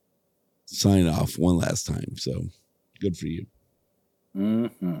sign off one last time. So good for you.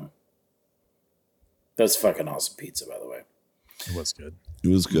 Mm-hmm. That's fucking awesome pizza, by the way. It was good. It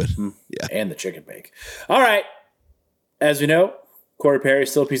was good. Mm-hmm. Yeah. And the chicken bake. All right. As we know, Corey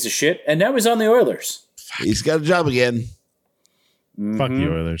Perry's still a piece of shit. And now he's on the Oilers. He's got a job again. Mm-hmm. Fuck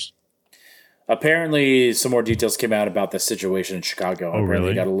the Oilers. Apparently, some more details came out about the situation in Chicago. Oh, Apparently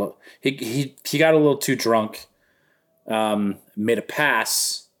really? He got a little too drunk. Made a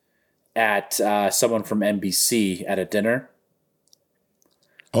pass at someone from NBC at a dinner.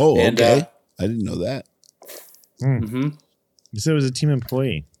 Oh, and, okay. I didn't know that. Mm-hmm. You said it was a team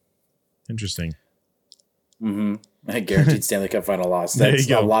employee. Interesting. Mm-hmm. I guaranteed Stanley Cup final loss. That's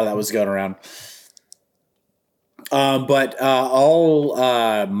a lot of that was going around. But all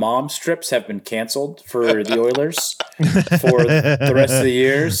mom strips have been canceled for the Oilers for the rest of the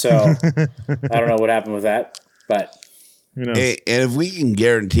year. So I don't know what happened with that, but hey, and if we can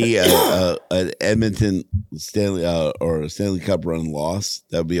guarantee an Edmonton Stanley or a Stanley Cup run loss,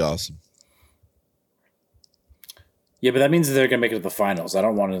 that would be awesome. Yeah, but that means that they're going to make it to the finals. I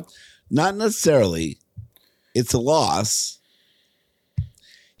don't want to. Not necessarily. It's a loss.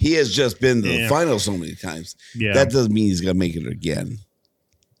 He has just been to the finals so many times. Yeah. That doesn't mean he's going to make it again.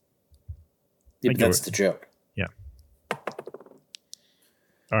 Yeah, but that's the joke. Yeah.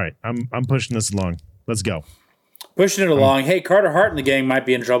 All right. I'm pushing this along. Let's go. Pushing it along. Hey, Carter Hart and the gang might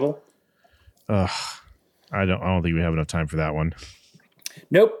be in trouble. I don't think we have enough time for that one.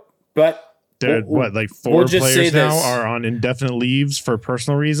 Nope. But like four players now are on indefinite leaves for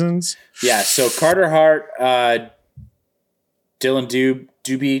personal reasons? Yeah. So Carter Hart, Dylan Dubé.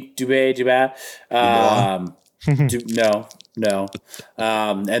 No.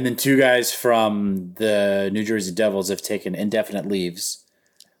 And then two guys from the New Jersey Devils have taken indefinite leaves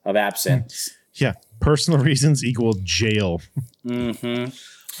of absence. Yeah. Personal reasons equal jail. Mm-hmm.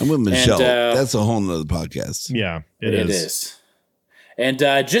 I'm with Michelle. That's a whole nother podcast. Yeah, it is. And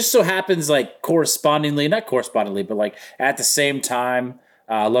just so happens, like not correspondingly, but like at the same time,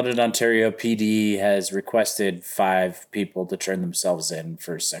 London, Ontario PD has requested 5 people to turn themselves in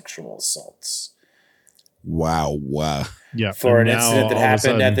for sexual assaults. Wow. Yeah. For an incident that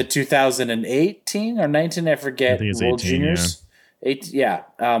happened at the 2018 or 19, I forget, I think it's World 18, Juniors. Yeah.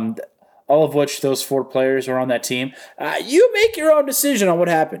 All of which those 4 players were on that team. You make your own decision on what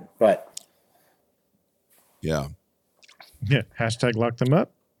happened, but. Yeah. Yeah. Hashtag lock them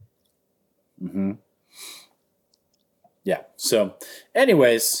up. Mm-hmm. Yeah. So,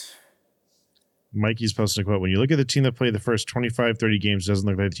 anyways. Mikey's posted a quote. When you look at the team that played the first 25, 30 games, it doesn't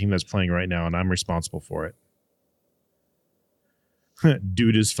look like the team that's playing right now, and I'm responsible for it.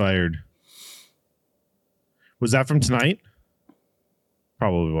 Dude is fired. Was that from tonight?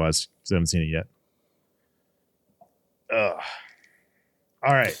 Probably was, because I haven't seen it yet.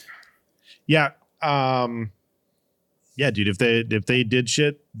 All right. Yeah. Yeah, dude, if they did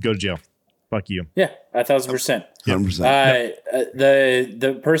shit, go to jail. Fuck you. Yeah, 1,000%. 100%.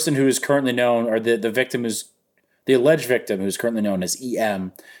 The person who is currently known, or the victim is the alleged victim, who's currently known as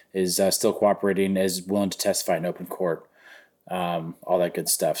EM, is still cooperating, is willing to testify in open court, all that good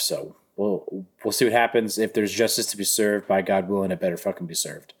stuff. So we'll see what happens. If there's justice to be served, by God willing, it better fucking be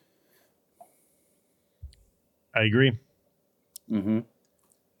served. I agree. Mm-hmm.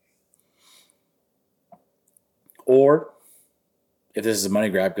 Or if this is a money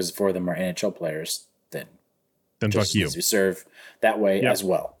grab because 4 of them are NHL players, then fuck you. Needs to be served that way as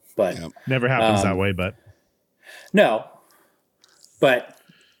well. But never happens that way. But no, but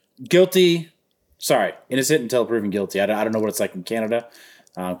innocent until proven guilty. I don't know what it's like in Canada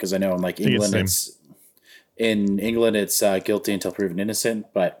because I know in England it's guilty until proven innocent.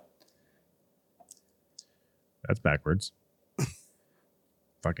 But that's backwards.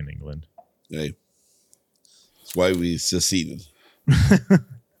 Fucking England. Hey. That's why we seceded.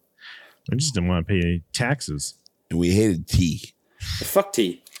 I just didn't want to pay any taxes. And we hated tea. Fuck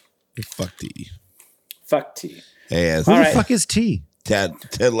tea. Fuck T. Fuck T. Hey, as Who the right. fuck is T? Ted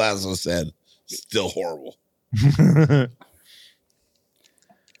Lasso said, still horrible.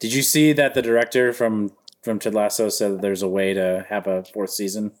 Did you see that the director from Ted Lasso said that there's a way to have a 4th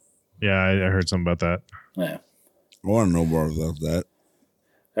season? Yeah, I heard something about that. Yeah. I want to know more about that.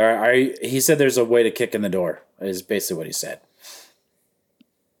 All right, he said there's a way to kick in the door, is basically what he said.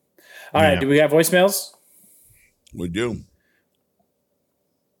 All right, do we have voicemails? We do.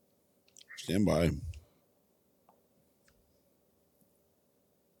 Stand by.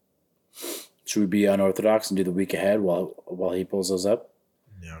 Should we be unorthodox and do the week ahead while he pulls those up?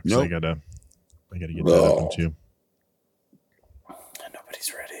 Yeah, Nope. I gotta get that up too.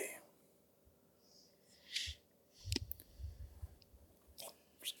 Nobody's ready.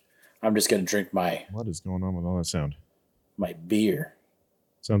 I'm just gonna drink What is going on with all that sound? my beer.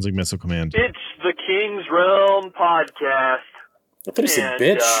 Sounds like Missile Command. It's the King's Realm podcast. I thought he said And,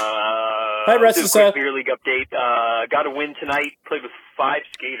 bitch. Hi, do a Restless quick Up. beer league update. Got a win tonight. Played with 5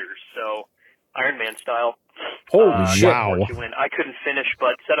 skaters, so Iron Man style. Holy shit! Wow. To win. I couldn't finish,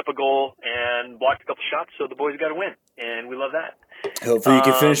 but set up a goal and blocked a couple shots, so the boys got a win, and we love that. Hopefully you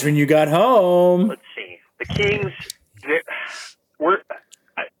can finish when you got home. Let's see. The Kings,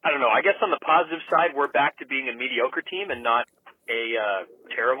 I don't know. I guess on the positive side, we're back to being a mediocre team and not a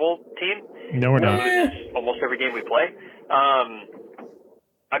terrible team. No, we're not. Loses almost every game we play.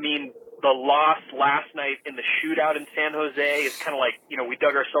 I mean, the loss last night in the shootout in San Jose is kind of like, we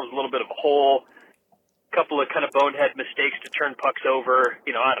dug ourselves a little bit of a hole. A couple of kind of bonehead mistakes to turn pucks over.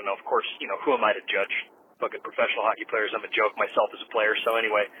 I don't know. Of course, who am I to judge fucking professional hockey players? I'm a joke myself as a player. So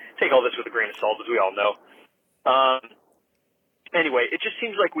anyway, take all this with a grain of salt, as we all know. Anyway, it just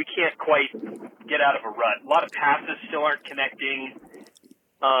seems like we can't quite get out of a rut. A lot of passes still aren't connecting.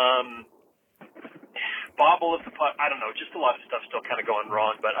 Bobble of the puck. I don't know. Just a lot of stuff still kind of going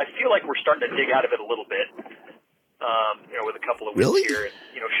wrong. But I feel like we're starting to dig out of it a little bit. With a couple of wins here. And,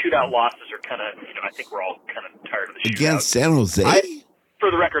 shootout losses are kind of, I think we're all kind of tired of the shootout. Against San Jose?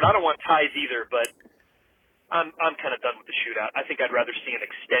 For the record, I don't want ties either, but I'm kind of done with the shootout. I think I'd rather see an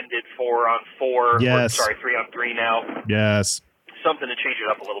extended 4-on-4. Yes. 3-on-3 now. Yes. Something to change it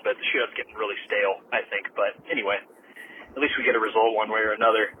up a little bit. The shootout's getting really stale, I think. But anyway, at least we get a result one way or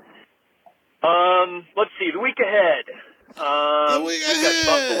another. Let's see. The week ahead. We've got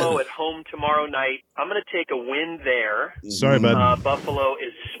Buffalo at home tomorrow night. I'm going to take a win there. Sorry, bud. Buffalo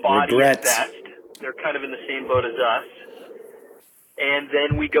is spotty at best. They're kind of in the same boat as us. And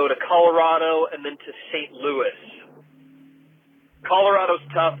then we go to Colorado and then to St. Louis. Colorado's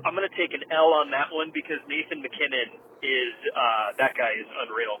tough. I'm going to take an L on that one because Nathan McKinnon is that guy is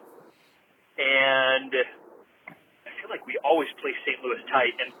unreal. And I feel like we always play St. Louis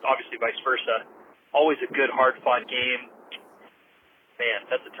tight, and obviously vice versa. Always a good, hard-fought game. Man,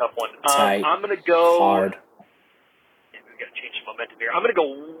 that's a tough one. Tight. I'm going to go hard. Yeah, we've got to change some momentum here. I'm going to go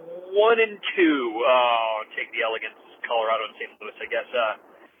 1-2. Take the L against Colorado and St. Louis, I guess.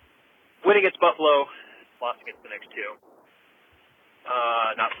 Win against Buffalo, loss against the next two.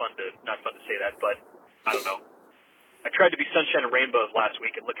 Not fun to say that, but I don't know. I tried to be sunshine and rainbows last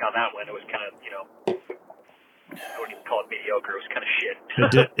week, and look how that went. It was kind of, I wouldn't even call it mediocre. It was kind of shit.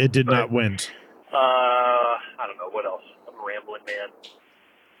 It did not win. I don't know what else. I'm a rambling man.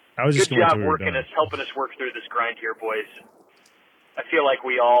 I was just Good job helping us work through this grind here, boys. I feel like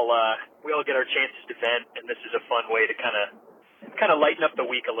we all get our chances to vent, and this is a fun way to kind of lighten up the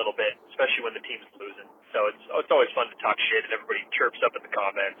week a little bit, especially when the team's losing. So it's always fun to talk shit, and everybody chirps up in the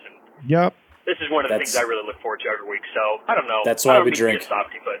comments. And yep. This is one of the things I really look forward to every week. So I don't know. That's why I don't we mean to be drink. a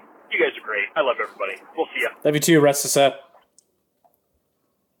softy, but you guys are great. I love everybody. We'll see ya. Love you too. Rest us up.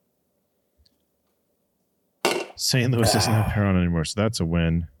 St. Louis doesn't have Perron anymore, so that's a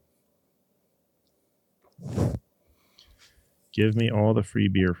win. Give me all the free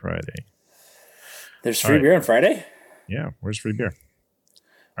beer Friday. There's free beer on Friday? Yeah, where's free beer?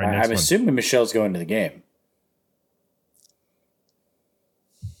 All right, I'm assuming Michelle's going to the game.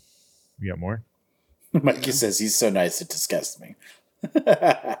 We got more? Mikey says he's so nice it disgusts me.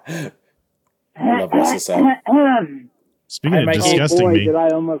 I love Restless Up. Speaking of disgusting boy, me. did I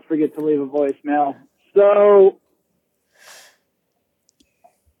almost forget to leave a voicemail. So,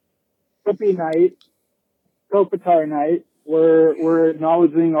 Kopitar night, we're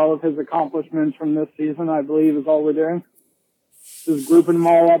acknowledging all of his accomplishments from this season, I believe is all we're doing. Just grouping them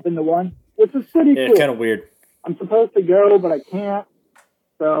all up into one, which is pretty cool. It's kind of weird. I'm supposed to go, but I can't,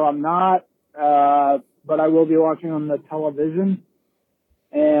 so I'm not. But I will be watching on the television.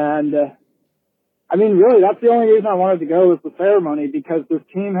 And, I mean, really, that's the only reason I wanted to go was the ceremony, because this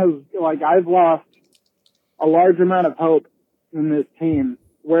team has, I've lost a large amount of hope in this team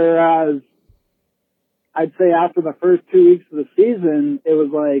Whereas I'd say after the first 2 weeks of the season, it was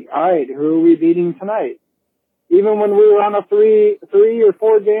like, all right, who are we beating tonight? Even when we were on a three or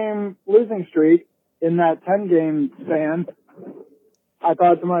 4 game losing streak in that 10 game span, I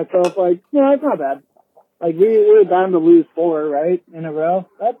thought to myself, like, no, it's not bad. Like, we were bound to lose 4, right, in a row.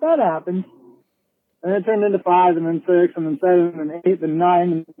 That happened. And it turned into 5, and then 6, and then 7, and 8, and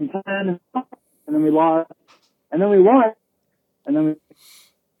 9, and 10, and then we lost. And then we won. And then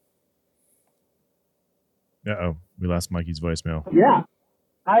Uh-oh. We lost Mikey's voicemail. Yeah.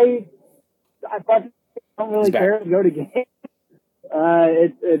 I fucking don't really care to go to games.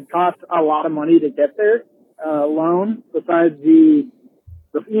 It costs a lot of money to get there alone, besides the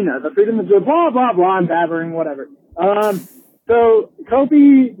freedom to do blah, blah, blah, I'm babbering, whatever. So,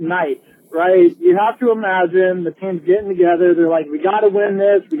 Kobe night, right? You have to imagine the team's getting together. They're like, we got to win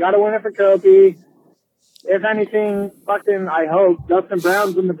this. We got to win it for Kobe. If anything, fucking, I hope Dustin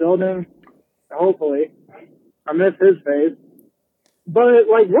Brown's in the building. Hopefully. I miss his face. But,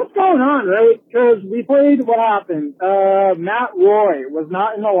 like, what's going on, right? Because we played, what happened? Matt Roy was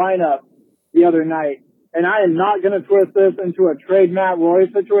not in the lineup the other night. And I am not going to twist this into a trade Matt Roy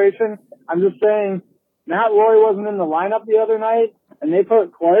situation. I'm just saying Matt Roy wasn't in the lineup the other night, and they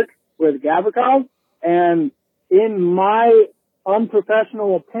put Clark with Gavrikov. And in my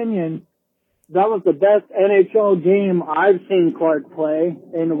unprofessional opinion, that was the best NHL game I've seen Clark play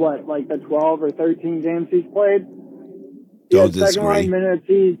in the 12 or 13 games he's played. He had second line minutes.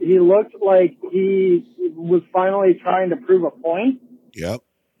 He looked like he was finally trying to prove a point. Yep.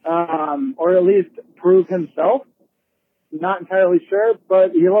 Or at least prove himself. Not entirely sure,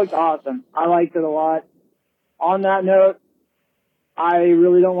 but he looked awesome. I liked it a lot. On that note, I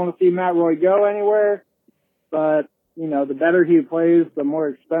really don't want to see Matt Roy go anywhere, but the better he plays, the more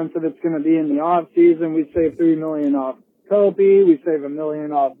expensive it's going to be in the off season. We save $3 million off Kopi. We save $1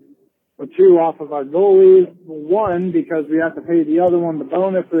 million off or $2 million off of our goalies. 1, because we have to pay the other one the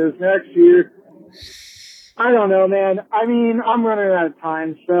bonus for this next year. I don't know, man. I mean, I'm running out of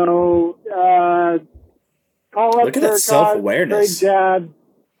time, so call up Look at that self-awareness. trade Jad,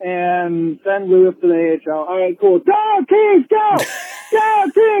 and send Lewis to the AHL. All right, cool. Go, Kings, go!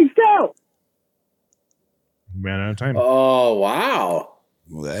 Go, Kings, go! Ran out of time. Oh, wow.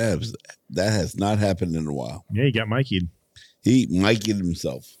 Well, that has not happened in a while. Yeah, he got Mikey'd. He Mikey'd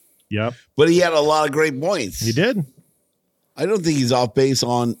himself. Yep. But he had a lot of great points. He did. I don't think he's off base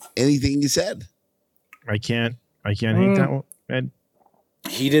on anything he said. I can't hate that one. And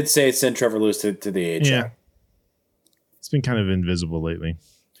he did say send Trevor Lewis to the AHL. Yeah. It's been kind of invisible lately.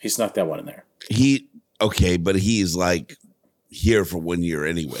 He snuck that one in there. But he's like here for 1 year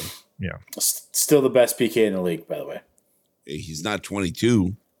anyway. Yeah. Still the best PK in the league, by the way. He's not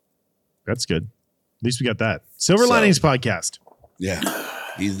 22. That's good. At least we got that. Silver Linings Podcast. Yeah.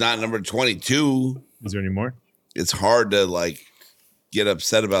 He's not number 22. Is there any more? It's hard to get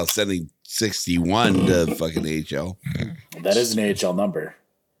upset about sending 61 to fucking AHL. That is an AHL number.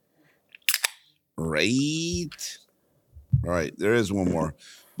 Right. All right. There is one more.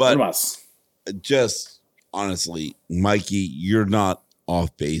 But just honestly, Mikey, you're not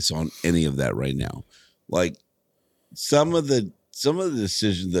off base on any of that right now. Like some of the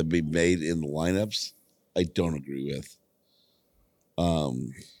decisions that be made in the lineups, I don't agree with.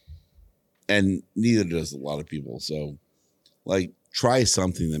 And neither does a lot of people. So try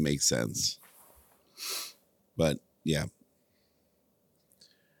something that makes sense. But yeah.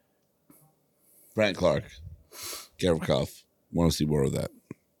 Brant Clark, Gavrikov. Want to see more of that.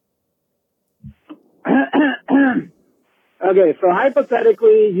 Okay, so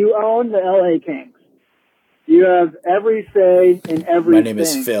hypothetically, you own the LA Kings. You have every say in everything. My name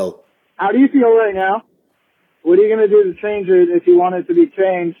is Phil. How do you feel right now? What are you going to do to change it if you want it to be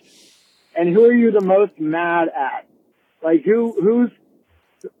changed? And who are you the most mad at? Like, who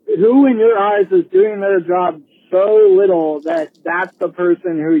in your eyes is doing their job so little that that's the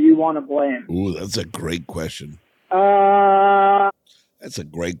person who you want to blame? Ooh, that's a great question. That's a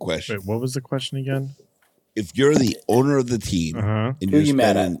great question. Wait, what was the question again? If you're the owner of the team and who you're you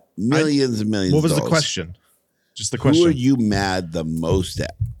mad at? millions and millions What was of the dollars, question? Just the question. who are you mad the most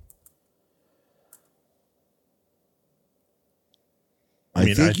at?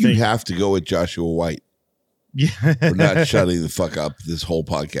 I think you have to go with Joshua White. Yeah. For not shutting the fuck up this whole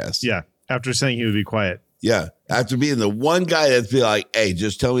podcast. Yeah. After saying he would be quiet. Yeah. After being the one guy that's be like, hey,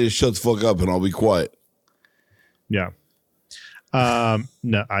 just tell me to shut the fuck up and I'll be quiet. Yeah. No, I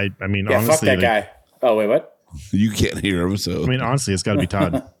mean, Yeah, honestly. fuck that guy. Oh, wait, what? You can't hear him, so. I mean, honestly, it's got to be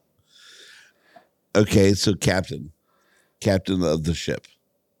Todd. Okay, so captain of the ship.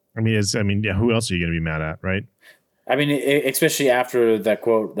 I mean, yeah, who else are you going to be mad at, right? I mean, especially after that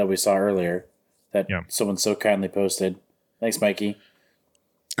quote that we saw earlier that someone so kindly posted. Thanks, Mikey.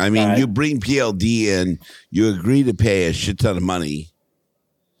 I mean, you bring PLD in, you agree to pay a shit ton of money.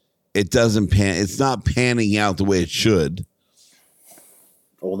 It doesn't it's not panning out the way it should.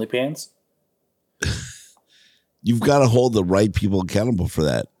 Only pans? You've got to hold the right people accountable for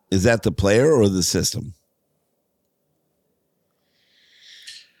that. Is that the player or the system?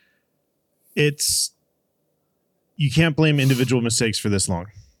 You can't blame individual mistakes for this long.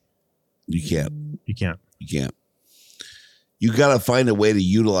 You can't. You can't. You got to find a way to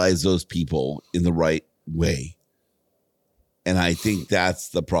utilize those people in the right way. And I think that's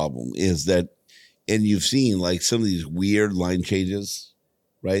the problem is that, and you've seen like some of these weird line changes,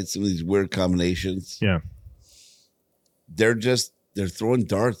 right? Some of these weird combinations. Yeah. They're throwing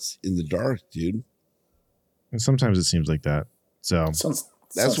darts in the dark, dude. And sometimes it seems like that. So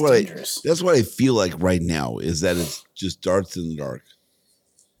that's what I feel like right now is that it's just darts in the dark.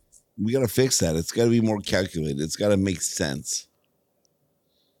 We got to fix that. It's got to be more calculated. It's got to make sense.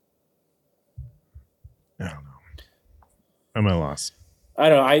 I don't know. I'm at a loss. I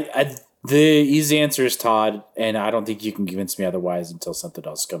don't know. The easy answer is Todd, and I don't think you can convince me otherwise until something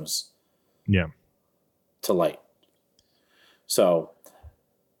else comes to light. So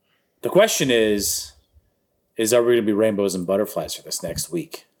the question is are we going to be rainbows and butterflies for this next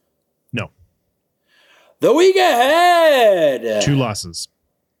week? No. The week ahead. 2 losses.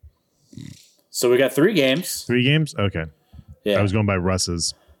 So we got 3 games. 3 games? Okay. Yeah. I was going by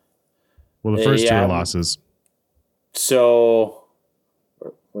Russ's. Well, the first 2 are losses. So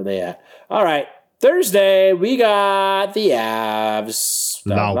where are they at? All right. Thursday, we got the Avs.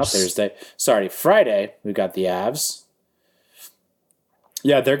 No, not Thursday. Sorry, Friday, we got the Avs.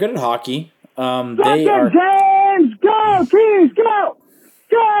 Yeah, they're good at hockey. They are. James, go Kings, go!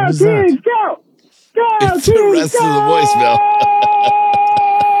 Go Kings, go! Go It's Kings, the rest go! of the voicemail.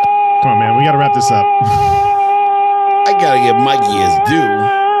 Come on, man. We got to wrap this up. I got to give Mikey his due.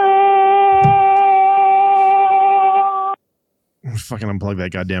 Fucking unplug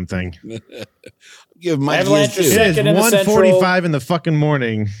that goddamn thing. Give Mikey Avalanche his are due. It is second in the 1:45 in the fucking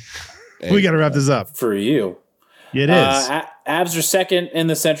morning. Hey, We got to wrap this up. for you. It is. Avs are second in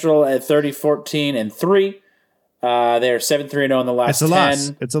the Central at 30-14-3. They are 7-3-0 in the last It's a 10.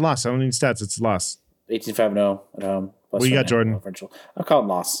 loss. It's a loss. I don't need stats. It's a loss. 18-5-0 at home. What you got, Jordan? Differential. I'm calling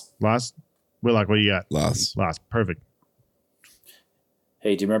loss. Loss? Whitlock, what you got? Loss. Loss. Perfect.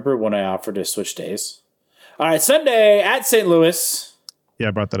 Hey, do you remember when I offered to switch days? All right, Sunday at St. Louis. Yeah,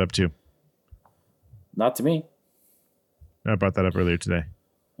 I brought that up too. Not to me. I brought that up earlier today.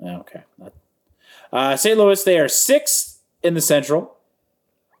 Okay. St. Louis, they are 6th in the Central.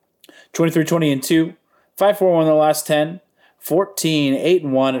 23-20-2. 5-4-1 in the last 10.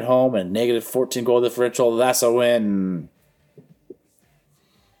 14-8-1 at home and negative 14 goal differential. That's a win.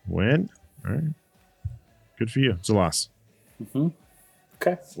 Win? All right. Good for you. It's a loss. Mm-hmm.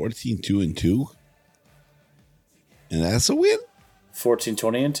 Okay. 14-2-2. And that's a win?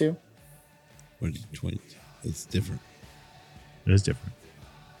 14-20-2. 14-20. That's different. It is different.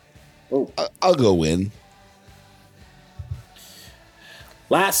 Oh. I'll go win.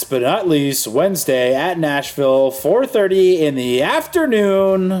 Last but not least, Wednesday at Nashville, 4:30 in the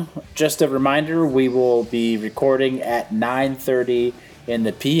afternoon. Just a reminder, we will be recording at 9:30 in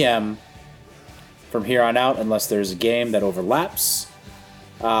the PM from here on out, unless there's a game that overlaps.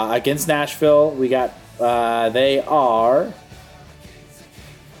 Against Nashville, we got, they are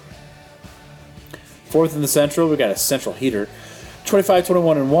 4th in the Central. We got a Central heater.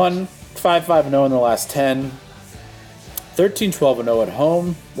 25-21-1, 5-5-0 in the last 10. 13-12-0 at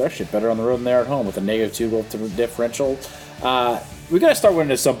home. They're actually better on the road than they are at home with a negative 2 goal differential. We got to start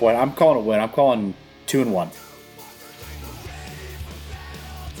winning at some point. I'm calling a win. I'm calling 2-1.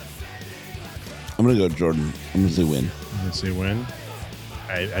 I'm going to go Jordan. I'm going to say win. I'm going to say win.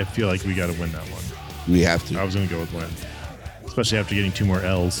 I feel like we got to win that one. We have to. I was going to go with win. Especially after getting 2 more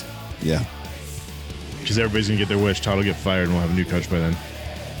L's. Yeah. Because everybody's going to get their wish. Todd will get fired and we'll have a new coach by then.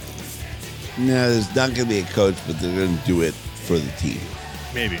 No, there's not going to be a coach, but they're going to do it for the team.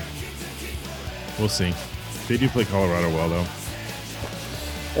 Maybe. We'll see. They do play Colorado well, though.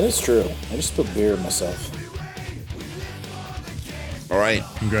 That is true. I just spilled beer myself. All right.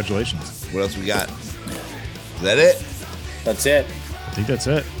 Congratulations. What else we got? Is that it? That's it. I think that's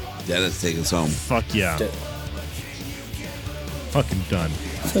it. Dennis, take us home. Fuck yeah. Fucking done.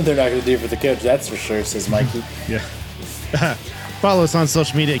 They're not going to do it for the coach, that's for sure, says Mikey. Yeah. Follow us on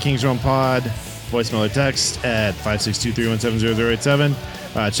social media at Kings Realm Pod. Voicemail or text at 562-317-0087.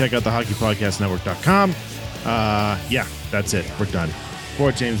 Check out the hockeypodcastnetwork.com. Yeah, that's it. We're done.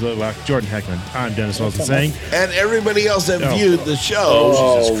 For James Whitlock, Jordan Heckman, I'm Dennis Wilson saying. And everybody else that viewed the show.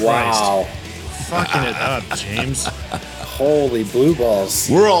 Oh, Jesus Christ. wow. Fucking it up, James. Holy blue balls.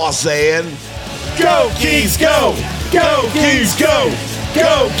 We're all saying, Go, Kings, go! Go, Kings, go!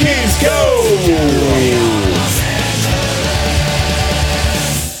 Go, Kings, go!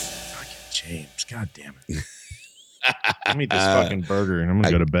 Fucking James, god damn it. Give me this fucking burger and I'm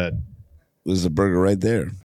gonna go to bed. There's a burger right there.